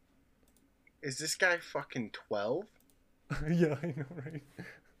 Is this guy fucking 12? Yeah, I know, right?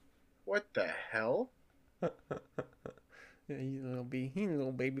 What the hell? Yeah, he's a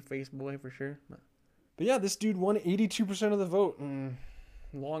little baby face boy for sure. But yeah, this dude won 82% of the vote, and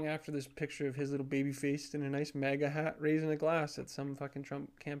long after this picture of his little baby face in a nice MAGA hat raising a glass at some fucking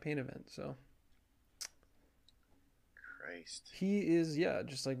Trump campaign event. So Christ. He is, yeah,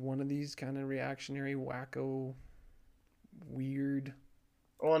 just like one of these kind of reactionary, wacko, weird.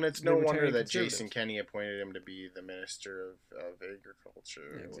 Well, and it's no wonder that Jason Kenney appointed him to be the Minister of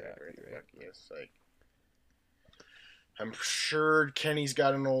Agriculture. Yeah, exactly. Right. Yes, like, I'm sure Kenny's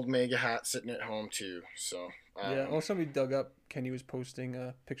got an old MAGA hat sitting at home too. So yeah. Oh, somebody dug up. Kenny was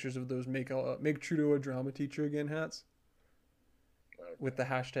posting pictures of those make Trudeau a drama teacher again hats with the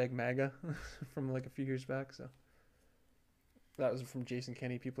hashtag MAGA from like a few years back. So that was from Jason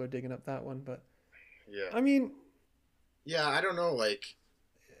Kenney. People are digging up that one, but yeah. I mean, yeah, I don't know, like.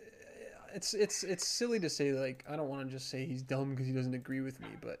 It's silly to say, like, I don't want to just say he's dumb because he doesn't agree with me,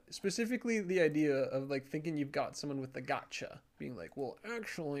 but specifically the idea of like thinking you've got someone with the gotcha, being like, well,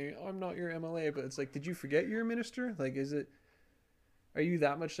 actually, I'm not your MLA, but it's like, did you forget you're a minister? Like, are you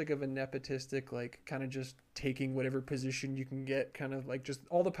that much like of a nepotistic, like kind of just taking whatever position you can get, kind of like just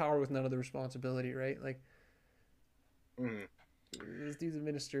all the power with none of the responsibility, right? Like, this dude's a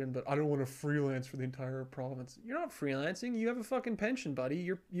minister, but I don't want to freelance for the entire province. You're not freelancing. You have a fucking pension, buddy.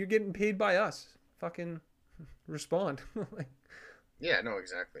 You're getting paid by us. Fucking respond. Like, yeah, no,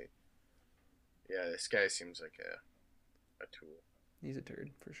 exactly. Yeah, this guy seems like a tool. He's a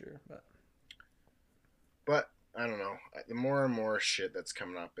turd for sure, but I don't know. The more and more shit that's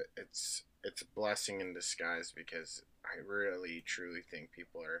coming up, it's a blessing in disguise, because I really truly think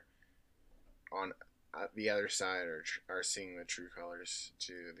people are on the other side are seeing the true colors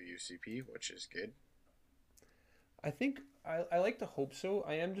to the UCP, which is good. I think I like to hope so.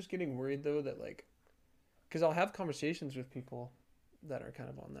 I am just getting worried though that, like, because I'll have conversations with people that are kind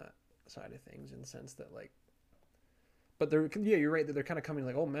of on that side of things, in the sense that, like, but you're right that they're kind of coming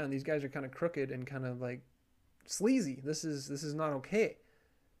like, oh man, these guys are kind of crooked and kind of like sleazy. This is not okay.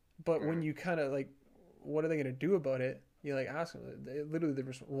 But when you kind of like, what are they gonna do about it? You like ask them.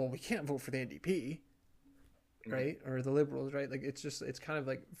 Well, we can't vote for the NDP. Right? Or the Liberals, right? Like, it's kind of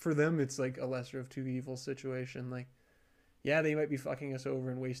like, for them, it's like a lesser of two evils situation. Like, yeah, they might be fucking us over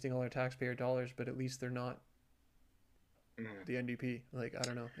and wasting all our taxpayer dollars, but at least they're not the NDP. Like, I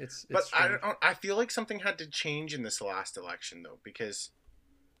don't know. But I feel like something had to change in this last election, though, because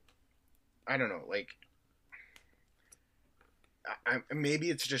I don't know, like, maybe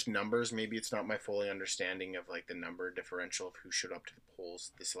it's just numbers. Maybe it's not my fully understanding of like the number differential of who showed up to the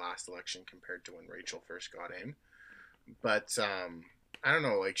polls this last election compared to when Rachel first got in. But I don't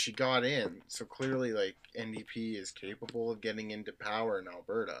know, like, she got in, so clearly like NDP is capable of getting into power in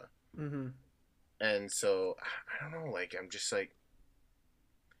Alberta. And so I don't know, like I'm just like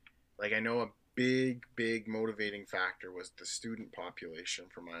I know a big motivating factor was the student population,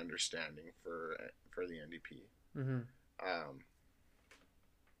 from my understanding, for the NDP, Mm-hmm. um,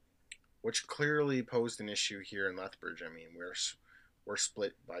 which clearly posed an issue here in Lethbridge. I mean, we're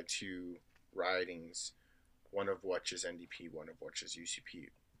split by two ridings, one of which is NDP, one of which is UCP.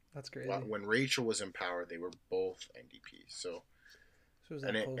 That's crazy. When Rachel was in power, they were both NDP. So So is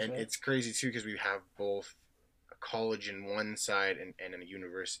that close, and eh? it's crazy too because we have both a college in one side and a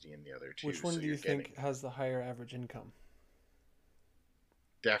university in the other too. Which one So do you you're getting think has the higher average income?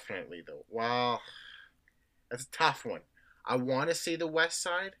 definitely though. Well, that's a tough one. I want to say the west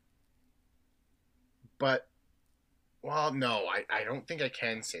side, but well, no, I don't think I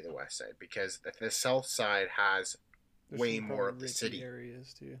can say the west side because the south side has There's way some more probably of the ritzy city.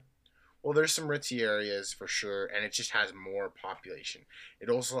 areas too. Well, there's some ritzy areas for sure, and it just has more population. It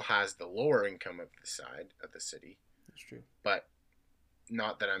also has the lower income of the side of the city, That's true. but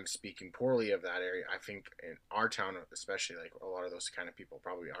not that I'm speaking poorly of that area. I think in our town, especially, like a lot of those kind of people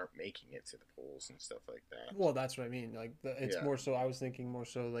probably aren't making it to the polls and stuff like that. Well, that's what I mean. Like it's Yeah, more so. I was thinking more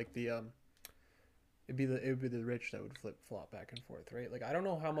so like it would be the rich that would flip flop back and forth, right? Like I don't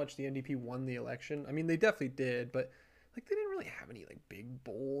know how much the NDP won the election. I mean, they definitely did, but like they didn't really have any like big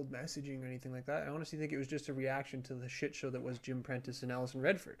bold messaging or anything like that. I honestly think it was just a reaction to the shit show that was Jim Prentice and Alison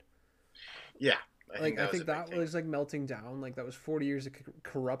Redford. yeah. I That was a think big that thing. was like melting down. Like that was 40 years of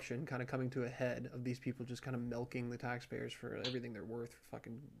corruption kind of coming to a head of these people just kind of milking the taxpayers for everything they're worth, for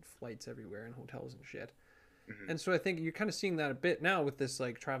fucking flights everywhere and hotels and shit. Hmm. And so I think you're kind of seeing that a bit now with this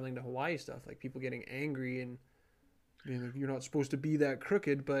like traveling to Hawaii stuff, like people getting angry and being like, you're not supposed to be that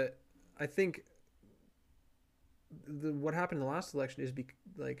crooked. But I think what happened in the last election is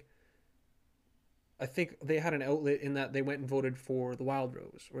like I think they had an outlet in that they went and voted for the Wild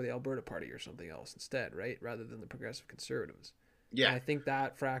Rose or the Alberta Party or something else instead, right? Rather than the Progressive Conservatives. And Yeah, I think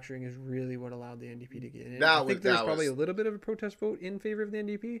that fracturing is really what allowed the NDP to get in. I that was think there was that probably a was little bit of a protest vote in favor of the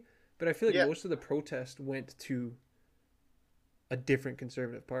NDP, but I feel like yeah, most of the protest went to a different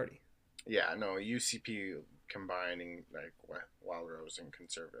conservative party. yeah. No, UCP combining like Wild Rose and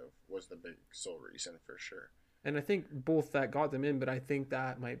Conservative was the big sole reason for sure. And I think both that got them in, but I think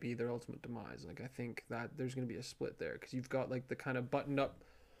that might be their ultimate demise. Like I think that there's going to be a split there because you've got like the kind of buttoned up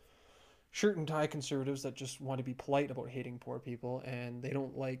shirt and tie conservatives that just want to be polite about hating poor people and they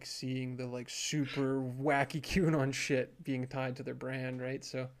don't like seeing the like super wacky QAnon shit being tied to their brand, right?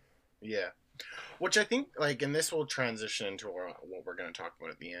 So Yeah, which I think like, and this will transition into what we're going to talk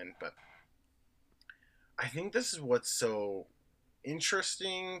about at the end, but I think this is what's so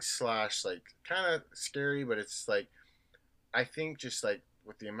interesting slash like kind of scary, but it's like I think just like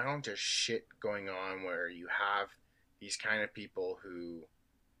with the amount of shit going on where you have these kind of people who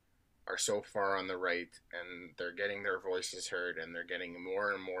are so far on the right and they're getting their voices heard and they're getting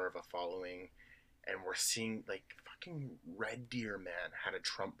more and more of a following, and we're seeing like fucking Red Deer man had a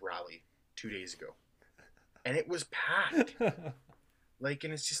Trump rally 2 days ago and it was packed, like,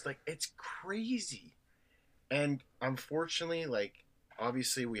 and it's just like it's crazy. And unfortunately, like,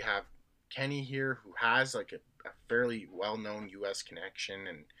 obviously we have Kenny here who has like a fairly well-known U.S. connection,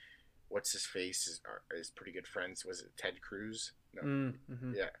 and what's his face is pretty good friends. Was it Ted Cruz? No,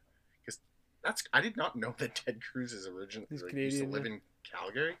 mm-hmm. yeah, because that's I did not know that Ted Cruz is originally He's like, used to Canadian, yeah. live in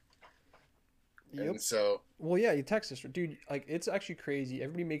Calgary, Yep. and so Well, yeah, Texas, dude. Like, it's actually crazy.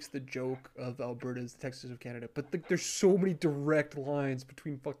 Everybody makes the joke of Alberta as the Texas of Canada, but there's so many direct lines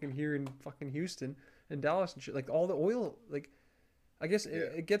between fucking here and fucking Houston and Dallas and shit. Like all the oil, like I guess yeah,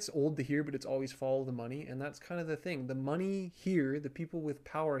 it gets old to hear, but it's always follow the money, and that's kind of the thing. The money here, the people with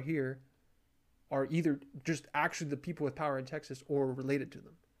power here, are either just actually the people with power in Texas or related to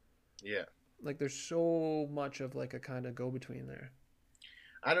them. yeah. Like, there's so much of like a kind of go between there.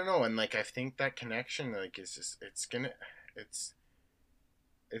 I don't know, and like I think that connection like is just it's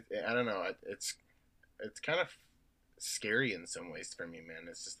I don't know, it's kind of scary in some ways for me, man.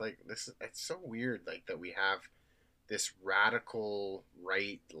 It's just like this. It's so weird, like that we have this radical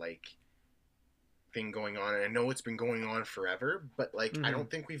right like thing going on. And I know it's been going on forever, but like I Mm-hmm.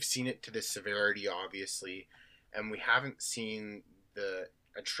 don't think we've seen it to this severity, obviously, and we haven't seen the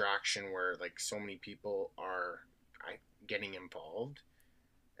attraction where like so many people are getting involved.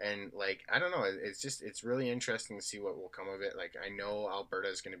 And like I don't know, it's just it's really interesting to see what will come of it. Like I know Alberta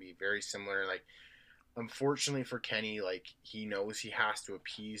is going to be very similar. Like unfortunately for Kenny, like he knows he has to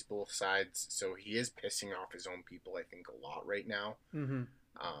appease both sides, so he is pissing off his own people. I think a lot right now. Mm-hmm.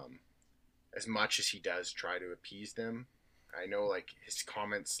 Um, as much as he does try to appease them, I know like his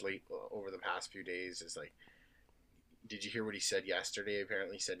comments late over the past few days is like, did you hear what he said yesterday?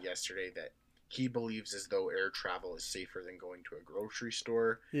 Apparently, he said yesterday that he believes as though air travel is safer than going to a grocery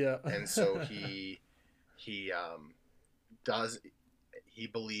store, Yeah. and so he does he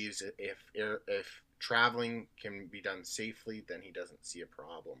believes if traveling can be done safely, then he doesn't see a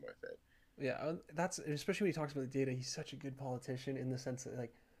problem with it. Yeah, that's especially when he talks about the data. He's such a good politician in the sense that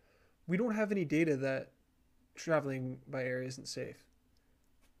like we don't have any data that traveling by air isn't safe.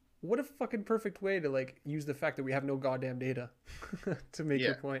 What a fucking perfect way to like use the fact that we have no goddamn data to make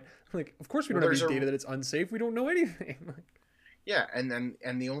your Yeah. point. Like, of course we Well, don't have there's any a data that it's unsafe. We don't know anything. yeah, and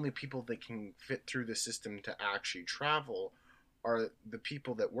the only people that can fit through the system to actually travel are the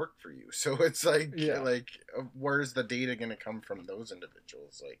people that work for you. So it's Yeah, where's the data going to come from those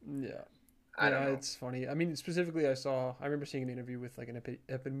individuals? Like, yeah, I don't yeah. know. It's funny. I mean, specifically, I remember seeing an interview with like an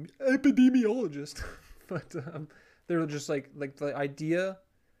epidemiologist, but they were just like the idea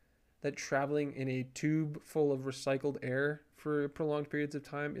that traveling in a tube full of recycled air for prolonged periods of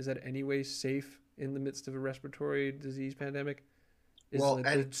time is that anyway safe in the midst of a respiratory disease pandemic is Well,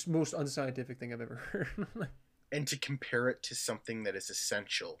 like the most unscientific thing I've ever heard. and to compare it to something that is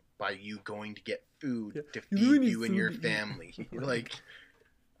essential by you going to get food Yeah, to you really feed need you and food your to eat. family. Like,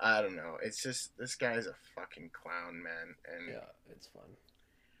 I don't know. It's just this guy's a fucking clown, man. Yeah, it's fun.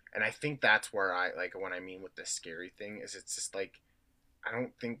 And I think that's where I like when I mean with the scary thing is it's just like I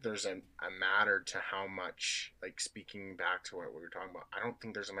don't think there's a matter to how much, like speaking back to what we were talking about, I don't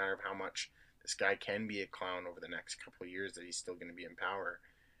think there's a matter of how much this guy can be a clown over the next couple of years that he's still going to be in power.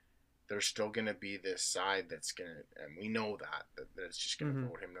 There's still going to be this side that's going to, and we know that it's just going to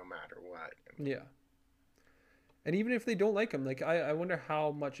vote him no matter what. Yeah. And even if they don't like him, like I wonder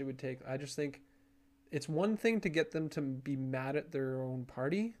how much it would take. I just think it's one thing to get them to be mad at their own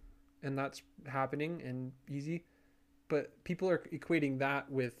party, and that's happening and easy. But people are equating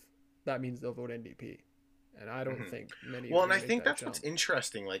that with that means they'll vote NDP, and I don't think many. Well, are and I make think that that's jump. what's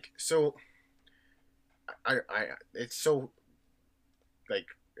interesting. Like, so it's so like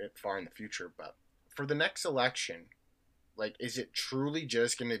far in the future, but for the next election, like, is it truly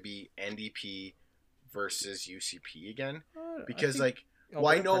just going to be NDP versus UCP again? Because like, well,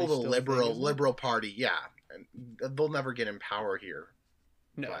 I know the liberal party, yeah, and they'll never get in power here.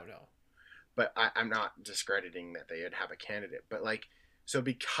 No, but, no. But I'm not discrediting that they'd have a candidate. But like, so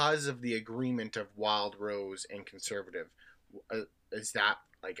because of the agreement of Wild Rose and Conservative, is that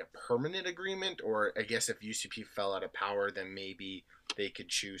like a permanent agreement? Or I guess if UCP fell out of power, then maybe they could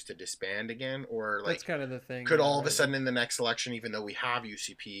choose to disband again? Or like, that's kind of the thing. Could all of a sudden in the next election, even though we have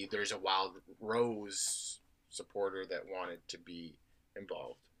UCP, there's a Wild Rose supporter that wanted to be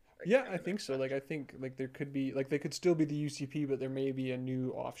involved? Like, yeah, I think so. Like, I think like there could be like they could still be the UCP, but there may be a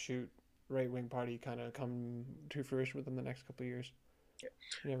new offshoot right wing party kind of come to fruition within the next couple of years. Yeah.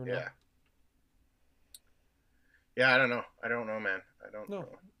 You never know. Yeah, I don't know. I don't know, man. I don't know.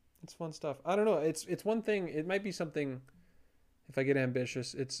 It's fun stuff. I don't know. It's one thing. It might be something. If I get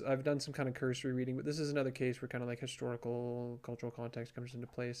ambitious, I've done some kind of cursory reading, but this is another case where kind of like historical, cultural context comes into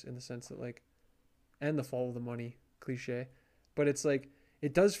place in the sense that like, and the fall of the money cliche, but it's like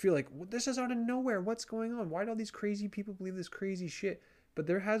it does feel like this is out of nowhere. What's going on? Why do all these crazy people believe this crazy shit? But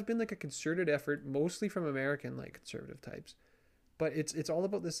there has been like a concerted effort, mostly from American like conservative types, but it's all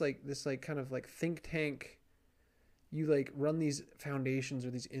about this kind of like think tank. You like run these foundations or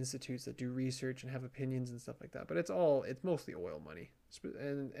these institutes that do research and have opinions and stuff like that, but it's mostly oil money,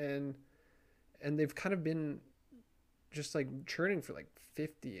 and they've kind of been just like churning for like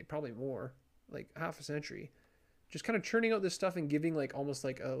 50, probably more, like half a century, just kind of churning out this stuff and giving like almost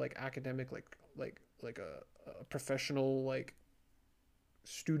like a like academic like a professional like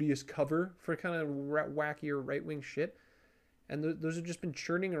studious cover for kind of wackier right wing shit. And those have just been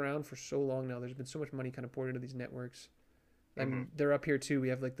churning around for so long now. There's been so much money kind of poured into these networks. And they're up here too. We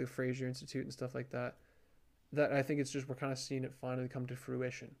have like the Fraser Institute and stuff like that. That I think it's just we're kind of seeing it finally come to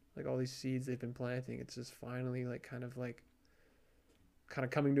fruition. Like all these seeds they've been planting, it's just finally like kind of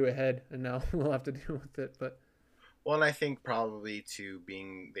coming to a head. And now we'll have to deal with it. But well, and I think probably too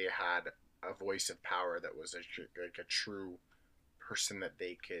being they had a voice of power that was like a true person that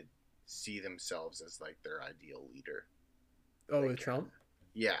they could see themselves as like their ideal leader. Oh, with Trump?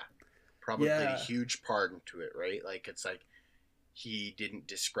 Yeah. Probably played a huge part into it, right? Like, it's like he didn't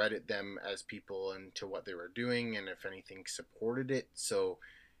discredit them as people into what they were doing, and if anything, supported it. So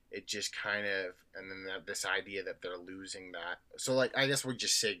it just kind of, and then this idea that they're losing that. So, like, I guess we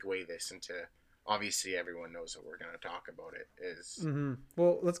just segue this into, obviously, everyone knows that we're going to talk about it. Is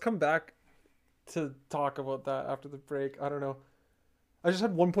Well, let's come back to talk about that after the break. I don't know. I just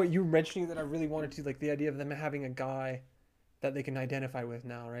had one point you were mentioning that I really wanted to, like the idea of them having a guy that they can identify with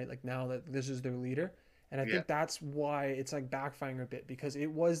now, right? Like now that this is their leader. And I Yeah. think that's why it's like backfiring a bit, because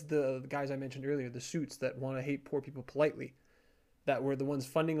it was the guys I mentioned earlier, the suits that want to hate poor people politely, that were the ones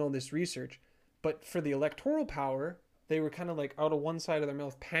funding all this research. But for the electoral power, they were kind of like out of one side of their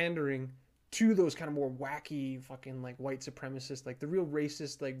mouth pandering to those kind of more wacky fucking like white supremacist, like the real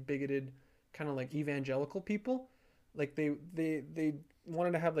racist, like bigoted, kind of like evangelical people. Like they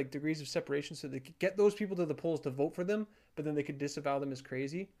wanted to have like degrees of separation so they could get those people to the polls to vote for them, but then they could disavow them as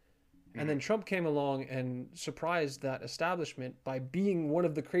crazy. And Mm-hmm. then Trump came along and surprised that establishment by being one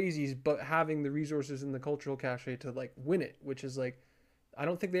of the crazies, but having the resources and the cultural cachet to like win it, which is like, I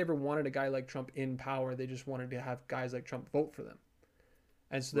don't think they ever wanted a guy like Trump in power. They just wanted to have guys like Trump vote for them.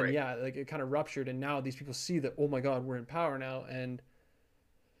 And so then, Right. yeah, like it kind of ruptured. And now these people see that, oh my God, we're in power now. And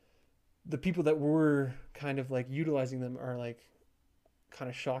the people that were kind of like utilizing them are like kind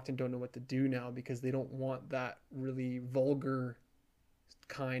of shocked and don't know what to do now, because they don't want that really vulgar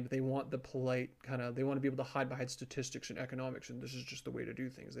kind. They want the polite kind of, they want to be able to hide behind statistics and economics, and this is just the way to do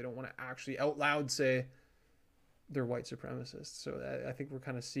things. They don't want to actually out loud say they're white supremacists. So I think we're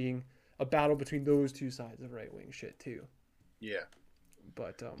kind of seeing a battle between those two sides of right wing shit too. Yeah.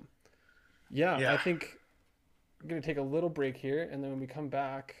 But yeah, I Yeah. think I'm gonna take a little break here, and then when we come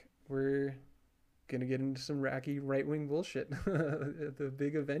back, we're gonna get into some racky right wing bullshit. The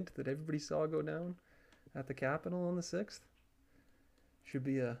big event that everybody saw go down at the Capitol on the 6th should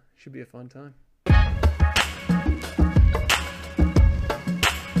be a fun time.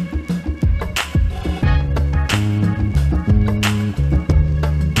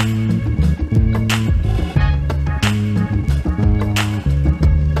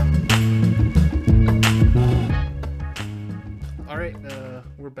 All right,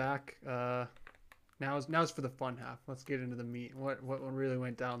 we're back. Now's for the fun half. Let's get into the meat. What really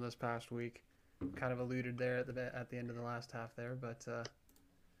went down this past week? Kind of alluded there at the end of the last half there, but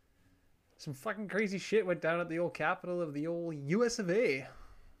some fucking crazy shit went down at the old capital of the old US of A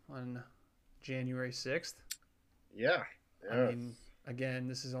on January 6th. Yeah. I Yeah. mean, again,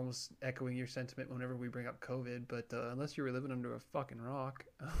 this is almost echoing your sentiment whenever we bring up COVID, but unless you were living under a fucking rock,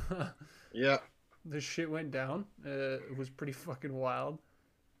 Yeah. this shit went down. It was pretty fucking wild.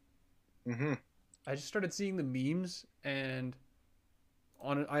 Mm-hmm. I just started seeing the memes, and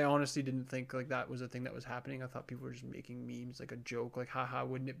I honestly didn't think like that was a thing that was happening. I thought people were just making memes, like a joke, like haha,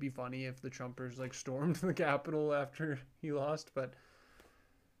 wouldn't it be funny if the Trumpers like stormed the Capitol after he lost? But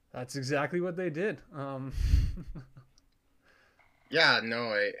that's exactly what they did. Yeah.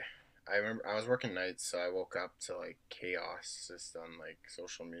 No, I remember I was working nights, so I woke up to like chaos just on like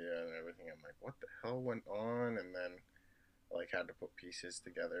social media and everything. I'm like, what the hell went on? And then like had to put pieces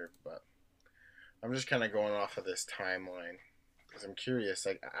together. But I'm just kind of going off of this timeline because I'm curious.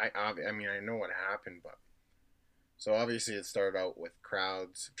 Like I mean, I know what happened, but so obviously it started out with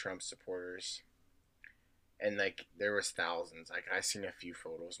crowds of Trump supporters, and like there was thousands. Like I seen a few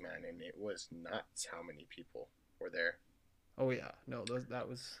photos, man, and it was nuts how many people were there. Oh yeah, no, that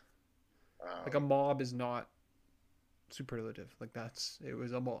was like a Um, mob is not superlative. Like it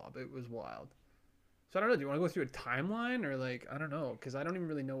was a mob. It was wild. So I don't know. Do you want to go through a timeline, or like I don't know, because I don't even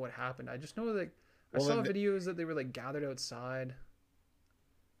really know what happened. I just know like I well, saw videos that they were like gathered outside.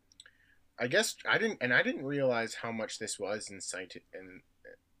 I guess I didn't realize how much this was incited and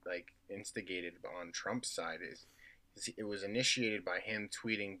like instigated on Trump's side. Is it was initiated by him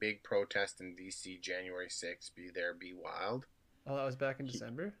tweeting big protest in D.C. January 6th, be there, be wild. Oh, that was back in He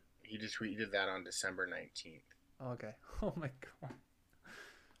December. he just tweeted that on December 19th. Oh, okay. Oh my god.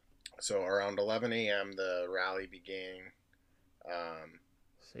 So around 11 a.m. the rally began. Um,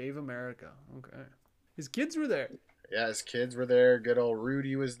 Save America. Okay. His kids were there. yeah, his kids were there. Good old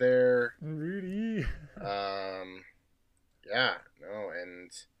Rudy was there. Rudy. Um, yeah, no,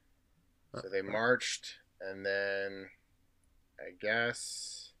 and so they marched, and then I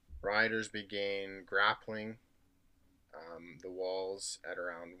guess riders began grappling the walls at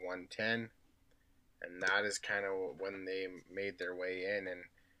around 1:10, and that is kind of when they made their way in, and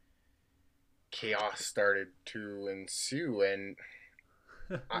chaos started to ensue. And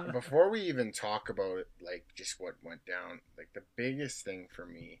before we even talk about it, like just what went down, like the biggest thing for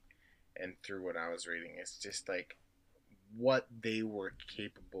me, and through what I was reading, is just like what they were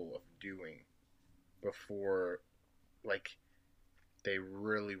capable of doing before, like they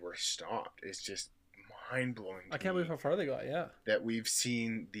really were stopped. It's just mind blowing I to can't believe me how far they got. Yeah. that we've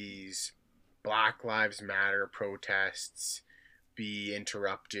seen these Black Lives Matter protests be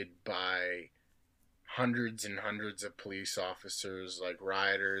interrupted by hundreds and hundreds of police officers, like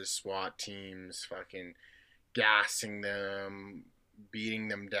rioters, SWAT teams, fucking gassing them, beating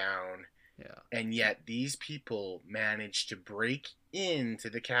them down. Yeah. And yet these people managed to break into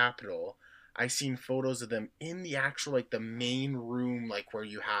the Capitol I seen photos of them in the actual like the main room, like where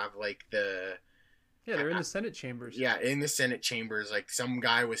you have like the Yeah, they're in the Senate chambers. yeah, in the Senate chambers. Like some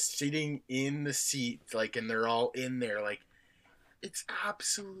guy was sitting in the seat, like, and they're all in there. Like, it's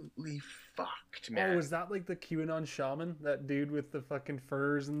absolutely fucked, Oh, man. is that like the QAnon shaman? That dude with the fucking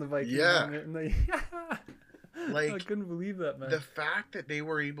furs and the Viking Yeah, helmet and the I like couldn't believe that, the man. fact that they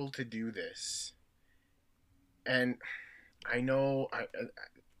were able to do this, and I know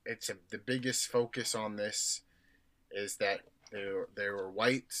the biggest focus on this is that they were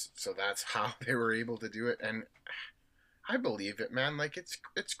whites, so that's how they were able to do it, and I believe it, man. Like it's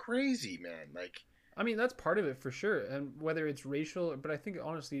crazy, man. Like I mean, that's part of it for sure, and whether it's racial, but I think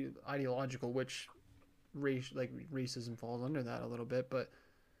honestly ideological, which racism falls under that a little bit. But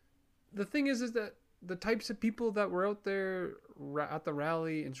the thing is that the types of people that were out there at the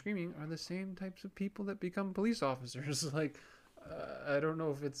rally and screaming are the same types of people that become police officers. Like, I don't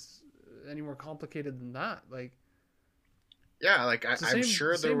know if it's any more complicated than that. Like, yeah, like it's the I'm same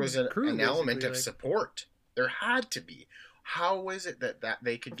sure there same was crew an element basically. of Like, support. There had to be. How is it that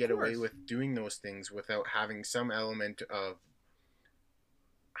they could of get away course. with doing those things without having some element of,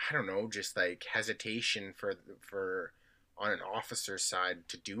 I don't know, just like hesitation for on an officer's side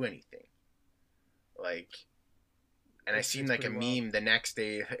to do anything? Like, and I seen It's like a pretty wild. meme the next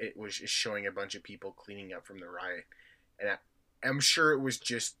day. It was just showing a bunch of people cleaning up from the riot, and I'm sure it was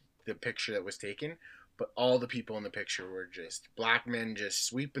just the picture that was taken, but all the people in the picture were just black men just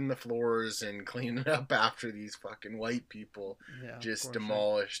sweeping the floors and cleaning up after these fucking white people Yeah, of just course, right?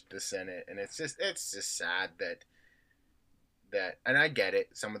 demolished the Senate. And it's just sad that and I get it,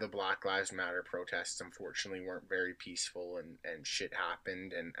 some of the Black Lives Matter protests unfortunately weren't very peaceful, and shit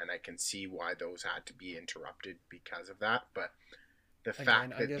happened, and I can see why those had to be interrupted because of that. But the Again,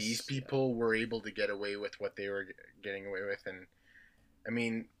 fact I that these guess, yeah. people were able to get away with what they were getting away with, and I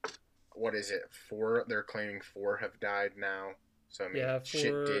mean, what is it? Four? They're claiming four have died now. So I mean, Yeah, shit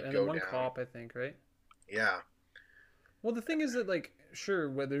for did and then go one down. cop, I think, right? Yeah, Well, the thing is that, like, sure,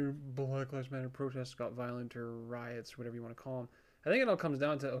 whether Black Lives Matter protests got violent or riots, whatever you want to call them, I think it all comes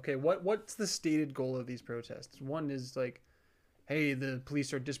down to okay, what's the stated goal of these protests? One is like, hey, the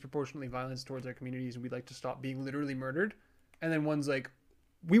police are disproportionately violent towards our communities, and we'd like to stop being literally murdered. And then one's like,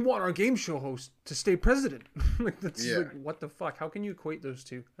 we want our game show host to stay president. Like that's just yeah. like what the fuck? How can you equate those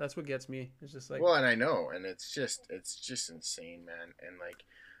two? That's what gets me. It's just like, Well, and I know, and it's just insane, man. And like,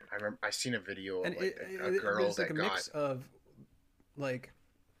 I remember I seen a video and of like a girl there's like that a got mix of like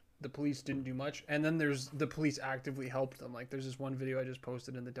the police didn't do much, and then there's the police actively helped them. Like there's this one video I just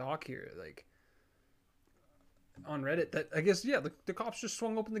posted in the doc here, like on Reddit, that I guess yeah, the cops just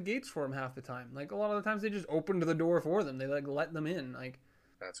swung open the gates for them half the time. Like a lot of the times they just opened the door for them. They like let them in. Like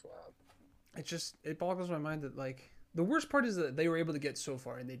that's wild. it boggles my mind that like the worst part is that they were able to get so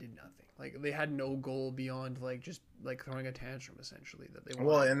far and they did nothing. Like they had no goal beyond like just like throwing a tantrum essentially that they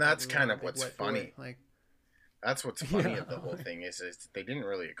Well, wanted and that's everyone kind on a of big what's wet boy. funny. Like That's what's funny yeah. of the whole thing is they didn't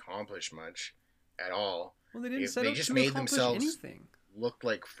really accomplish much at all. Well, they didn't If set they out just to made accomplish themselves anything. look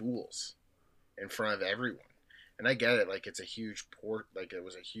like fools in front of everyone. And I get it, like it's a huge port, like it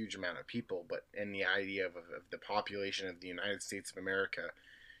was a huge amount of people, but in the idea of the population of the United States of America,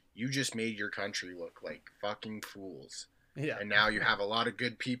 you just made your country look like fucking fools. Yeah. And now you have a lot of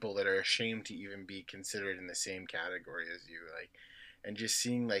good people that are ashamed to even be considered in the same category as you. Like, and just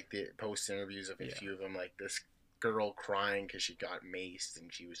seeing like the post interviews of a Yeah. few of them, like this girl crying because she got maced,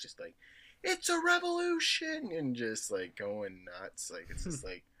 and she was just like, "It's a revolution," and just like going nuts. Like it's just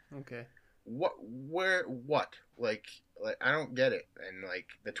like, Okay. what, where, what? Like I don't get it. And like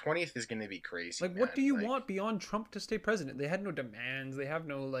the 20th is gonna be crazy, Like, what do man. you Like want beyond Trump to stay president? They had no demands. They have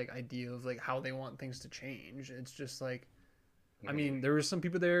no like idea of like how they want things to change. It's just like, I mhm. mean, there were some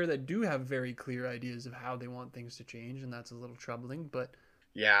people there that do have very clear ideas of how they want things to change, and that's a little troubling. But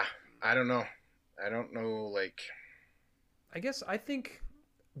Yeah, I don't know. I don't know. Like I guess I think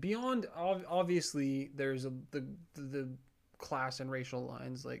beyond obviously there's the class and racial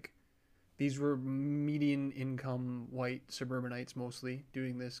lines. Like these were median income white suburbanites mostly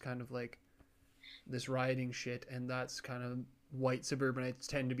doing this kind of like this rioting shit, and that's kind of white suburbanites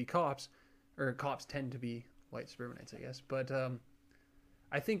tend to be cops, or cops tend to be white suburbanites, I guess. But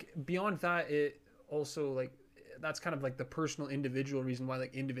I think beyond that, it also like that's kind of like the personal individual reason why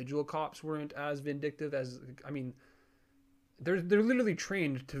like individual cops weren't as vindictive as I mean they're literally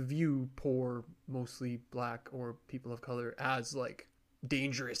trained to view poor mostly black or people of color as like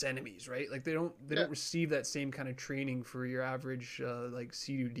dangerous enemies, right? Like they yeah, don't receive that same kind of training for your average like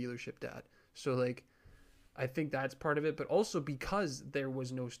Sea-Doo dealership dad. So like I think that's part of it, but also because there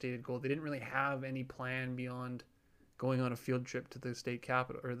was no stated goal, they didn't really have any plan beyond going on a field trip to the state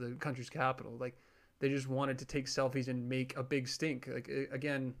capital or the country's capital. Like they just wanted to take selfies and make a big stink. Like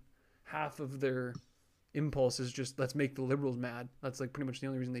again, half of their impulse is just let's make the liberals mad. That's like pretty much the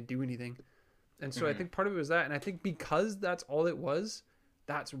only reason they do anything. And so I think part of it was that, and I think because that's all it was,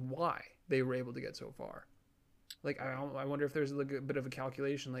 that's why they were able to get so far. Like I wonder if there's like a bit of a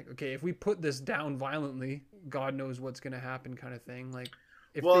calculation, like okay, if we put this down violently, God knows what's going to happen, kind of thing. Like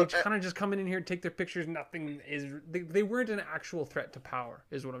if they kind of just come in here, take their pictures, nothing is. They weren't an actual threat to power,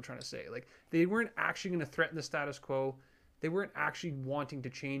 is what I'm trying to say. Like they weren't actually going to threaten the status quo. They weren't actually wanting to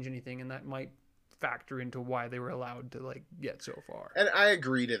change anything, and that might factor into why they were allowed to like get so far. And I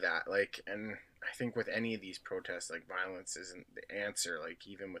agree to that. Like, and I think with any of these protests, like violence isn't the answer. Like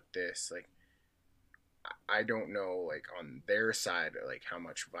even with this, like I don't know, like on their side, like how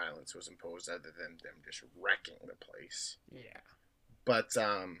much violence was imposed other than them just wrecking the place. Yeah. But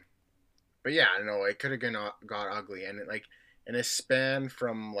yeah, I don't know. It could have got ugly, and like in a span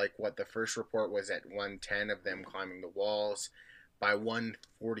from like what the first report was at 110 of them climbing the walls, by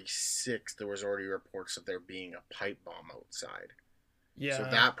 146 there was already reports of there being a pipe bomb outside. Yeah. So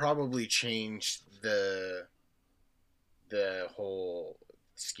that probably changed the whole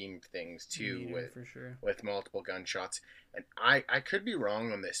scheme of things too, for sure. with multiple gunshots. And I could be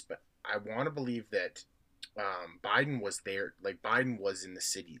wrong on this, but I want to believe that Biden was there. Like Biden was in the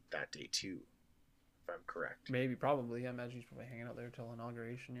city that day too, if I'm correct. Maybe, probably. I imagine he's probably hanging out there till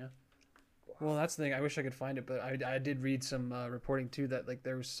inauguration. Yeah. Wow. Well, that's the thing. I wish I could find it, but I did read some reporting too that like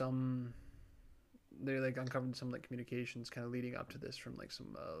there was some. They like uncovered some like communications kind of leading up to this from like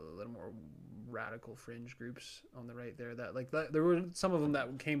some a little more radical fringe groups on the right there that like there were some of them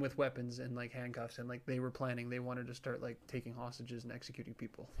that came with weapons and like handcuffs, and like they were planning, they wanted to start like taking hostages and executing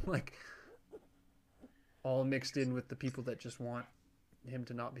people, like all mixed in with the people that just want him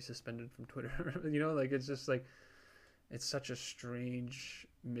to not be suspended from Twitter. You know, like it's just like it's such a strange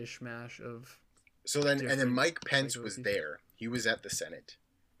mishmash of. So then Mike Pence was there. He was at the Senate.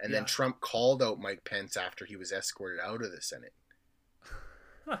 And then Trump called out Mike Pence after he was escorted out of the Senate.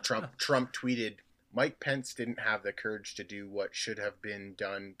 Trump tweeted, Mike Pence didn't have the courage to do what should have been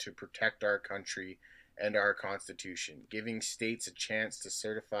done to protect our country and our Constitution, giving states a chance to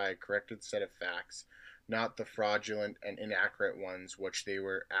certify a corrected set of facts, not the fraudulent and inaccurate ones which they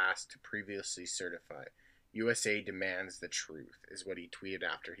were asked to previously certify. USA demands the truth, is what he tweeted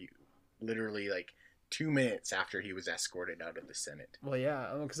after he literally 2 minutes after he was escorted out of the Senate. Well,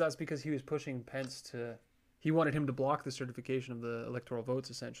 yeah, because he was pushing Pence to. He wanted him to block the certification of the electoral votes,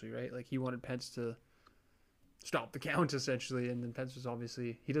 essentially, right? Like he wanted Pence to stop the count, essentially, and then Pence was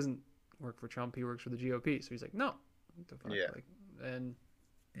obviously he doesn't work for Trump; he works for the GOP, so he's like, no, what the fuck? Yeah, and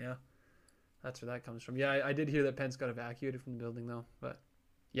yeah, that's where that comes from. Yeah, I did hear that Pence got evacuated from the building though, but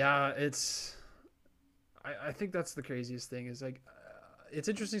yeah, it's. I think that's the craziest thing is like, it's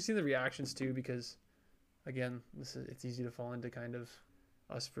interesting to see the reactions too because. Again, it's easy to fall into kind of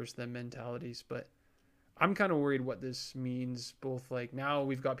us versus them mentalities, but I'm kind of worried what this means. Both like now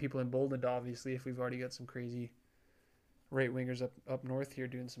we've got people emboldened, obviously, if we've already got some crazy right wingers up north here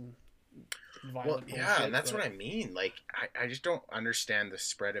doing some violent. Well, yeah, and that's what I mean. Like, I just don't understand the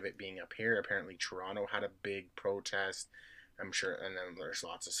spread of it being up here. Apparently, Toronto had a big protest. I'm sure, and then there's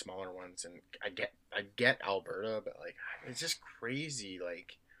lots of smaller ones. And I get Alberta, but like, it's just crazy.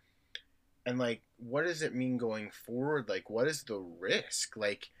 Like. And, like, what does it mean going forward? Like, what is the risk?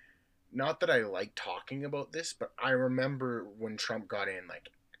 Like, not that I like talking about this, but I remember when Trump got in, like,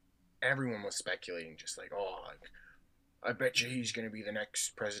 everyone was speculating just like, oh, like, I bet you he's going to be the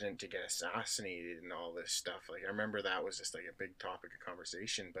next president to get assassinated and all this stuff. Like, I remember that was just, like, a big topic of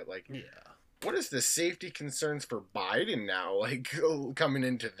conversation. But, like, yeah. What is the safety concerns for Biden now, like, coming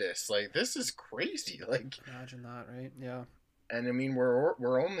into this? Like, this is crazy. Like, imagine that, right? Yeah. And, I mean,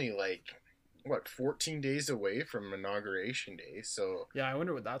 we're only, like... 14 days away from inauguration day, so yeah, I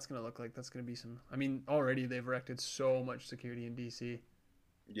wonder what that's gonna look like. That's gonna be some. I mean, already they've erected so much security in DC.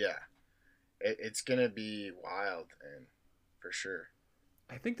 Yeah, it's gonna be wild, and for sure.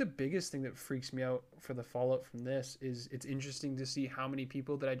 I think the biggest thing that freaks me out for the fallout from this is it's interesting to see how many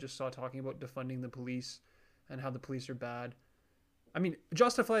people that I just saw talking about defunding the police and how the police are bad. I mean,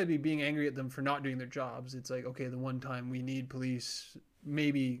 justifiably being angry at them for not doing their jobs. It's like, okay, the one time we need police,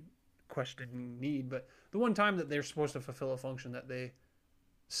 maybe. Questioning need, but the one time that they're supposed to fulfill a function that they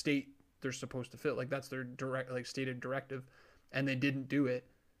state they're supposed to fill, like that's their direct, like stated directive, and they didn't do it,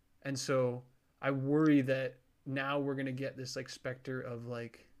 and so I worry that now we're gonna get this like specter of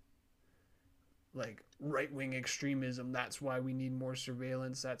like right-wing extremism. That's why we need more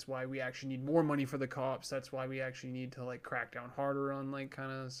surveillance. That's why we actually need more money for the cops. That's why we actually need to like crack down harder on like kind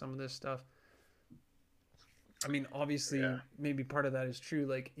of some of this stuff. I mean, obviously, maybe part of that is true.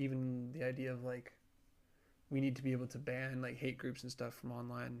 Like, even the idea of like, we need to be able to ban like hate groups and stuff from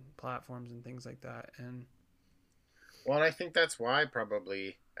online platforms and things like that. And well, and I think that's why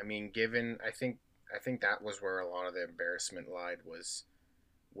probably. I mean, given I think that was where a lot of the embarrassment lied was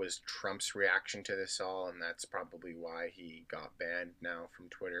Trump's reaction to this all, and that's probably why he got banned now from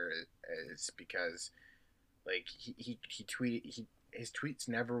Twitter. Is because like he tweeted his tweets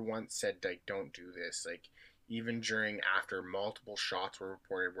never once said like don't do this. Like even during after multiple shots were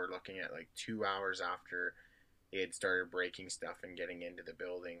reported, we're looking at like 2 hours after he had started breaking stuff and getting into the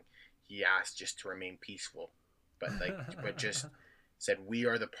building, he asked just to remain peaceful, but just said we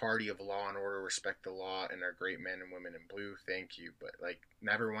are the party of law and order, respect the law, and our great men and women in blue. Thank you, but like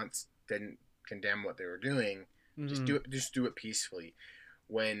never once didn't condemn what they were doing. mm-hmm. Just do it peacefully.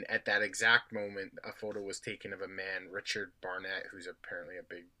 When at that exact moment, a photo was taken of a man, Richard Barnett, who's apparently a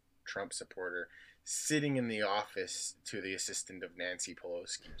big Trump supporter, sitting in the office to the assistant of Nancy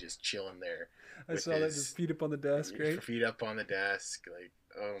Pelosi, just chilling there. I saw that, just feet up on the desk, right? Feet up on the desk, like,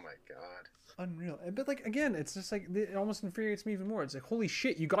 oh my god. Unreal. But like, again, it's just like, it almost infuriates me even more. It's like, holy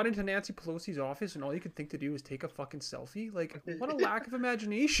shit, you got into Nancy Pelosi's office and all you could think to do was take a fucking selfie? Like, what a lack of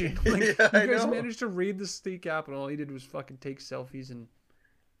imagination. Like, you guys managed to raid the state capitol, all you did was fucking take selfies and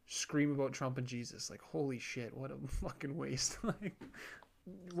scream about Trump and Jesus. Like, holy shit, what a fucking waste. Like,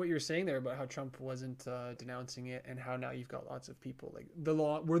 what you're saying there about how Trump wasn't denouncing it, and how now you've got lots of people like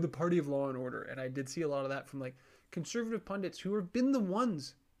we're the party of law and order, and I did see a lot of that from like conservative pundits who have been the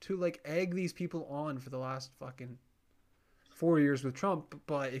ones to like egg these people on for the last fucking 4 years with Trump.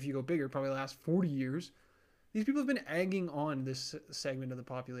 But if you go bigger, probably the last 40 years, these people have been egging on this segment of the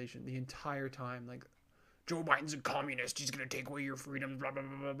population the entire time. Like, Joe Biden's a communist, he's gonna take away your freedoms, blah blah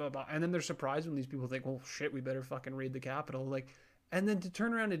blah blah blah blah. And then they're surprised when these people think, well shit, we better fucking raid the Capitol. Like, and then to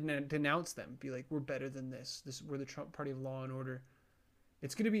turn around and denounce them, be like, we're better than this. We're the Trump party of law and order.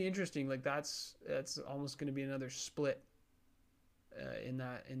 It's going to be interesting. Like, that's almost going to be another split in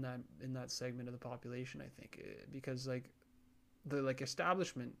that segment of the population, I think, because like the like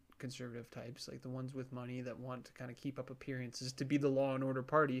establishment conservative types, like the ones with money that want to kind of keep up appearances to be the law and order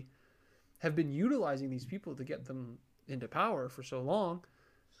party, have been utilizing these people to get them into power for so long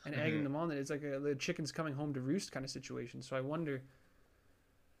and egging them on that it's like the chicken's coming home to roost kind of situation. So I wonder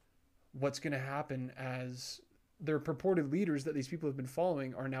what's going to happen as their purported leaders that these people have been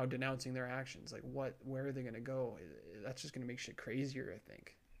following are now denouncing their actions. Like, where are they going to go? That's just going to make shit crazier, I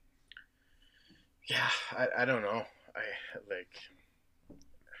think. Yeah, I don't know.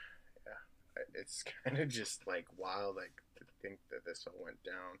 It's kind of just like wild, like to think that this all went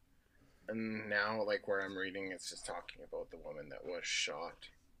down. And now, like where I'm reading, it's just talking about the woman that was shot.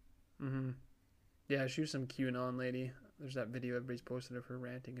 Mm-hmm. Yeah, she was some QAnon lady. There's that video everybody's posted of her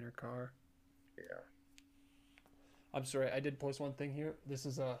ranting in her car. Yeah. I'm sorry, I did post one thing here. This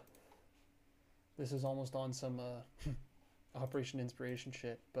is almost on some Operation Inspiration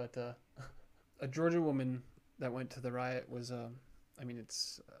shit, but a Georgia woman that went to the riot was I mean,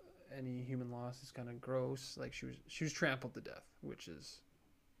 it's any human loss is kind of gross. Like, she was trampled to death, which is,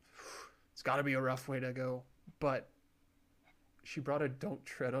 it's got to be a rough way to go. But she brought a "Don't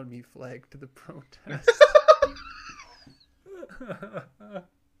Tread on Me" flag to the protest.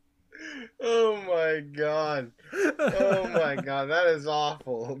 Oh my god. Oh my god, that is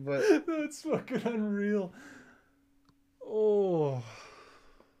awful, but that's fucking unreal. Oh.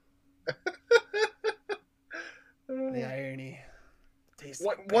 The irony.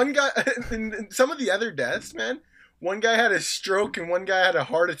 One guy and some of the other deaths, man. One guy had a stroke and one guy had a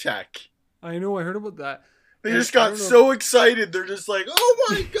heart attack. I know, I heard about that. They just got so excited. They're just like, "Oh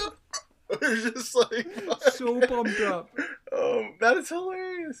my god." They're just like so pumped up. Oh, that is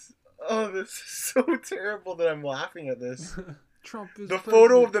hilarious. Oh, this is so terrible that I'm laughing at this. Trump is the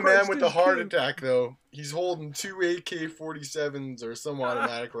photo of the man with the heart attack, though. He's holding 2 AK-47s or some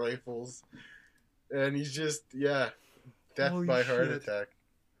automatic rifles. And he's just, death by heart attack.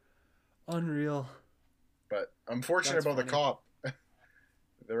 Unreal. But unfortunate about the cop.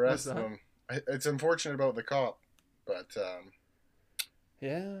 The rest of them. It's unfortunate about the cop. But,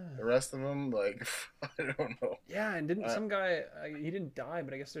 yeah. The rest of them, like, I don't know. Yeah, and didn't some guy, he didn't die,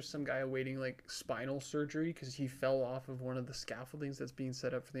 but I guess there's some guy awaiting, like, spinal surgery because he fell off of one of the scaffoldings that's being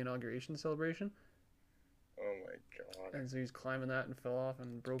set up for the inauguration celebration. Oh, my God. And so he's climbing that and fell off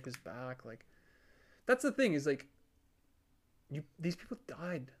and broke his back. Like, that's the thing is, like, these people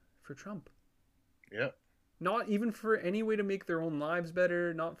died for Trump. Yeah. Not even for any way to make their own lives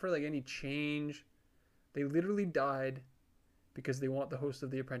better, not for, like, any change. They literally died because they want the host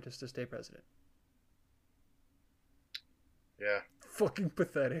of The Apprentice to stay president. Yeah. Fucking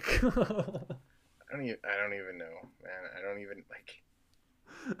pathetic. I don't don't even know, man. I don't even like.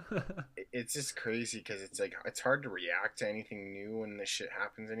 It's just crazy because it's like it's hard to react to anything new when this shit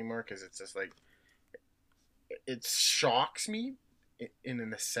happens anymore because it's just like it shocks me in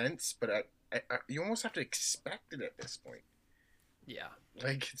a sense, but you almost have to expect it at this point. Yeah.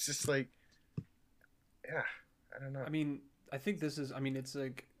 Like it's just like, yeah, I don't know. I mean, I think this is. I mean, it's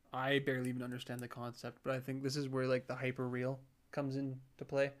like I barely even understand the concept, but I think this is where like the hyper real comes into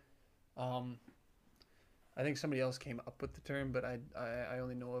play. Um, I think somebody else came up with the term, but I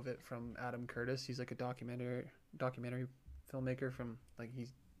only know of it from Adam Curtis. He's like a documentary filmmaker from like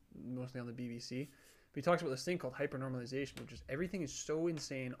he's mostly on the BBC. But he talks about this thing called hypernormalization, which is everything is so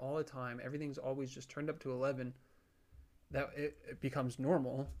insane all the time. Everything's always just turned up to 11 that it becomes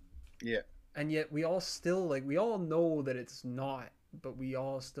normal. Yeah. And yet we all still like we all know that it's not, but we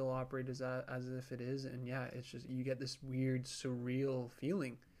all still operate as if it is. And yeah, it's just you get this weird surreal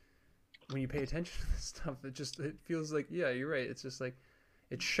feeling when you pay attention to this stuff. It feels like yeah, you're right. It's just like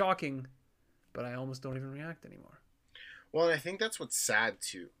it's shocking, but I almost don't even react anymore. Well, and I think that's what's sad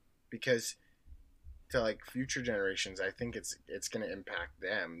too, because to like future generations, I think it's going to impact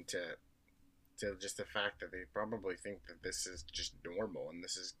them to just the fact that they probably think that this is just normal and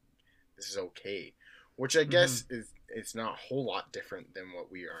this is okay, which I guess is it's not a whole lot different than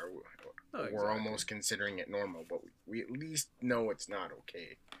what we are. We're almost considering it normal, but we at least know it's not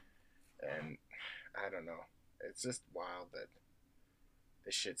okay. And I don't know. It's just wild that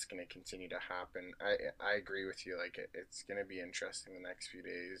this shit's gonna continue to happen. I agree with you. Like it's gonna be interesting the next few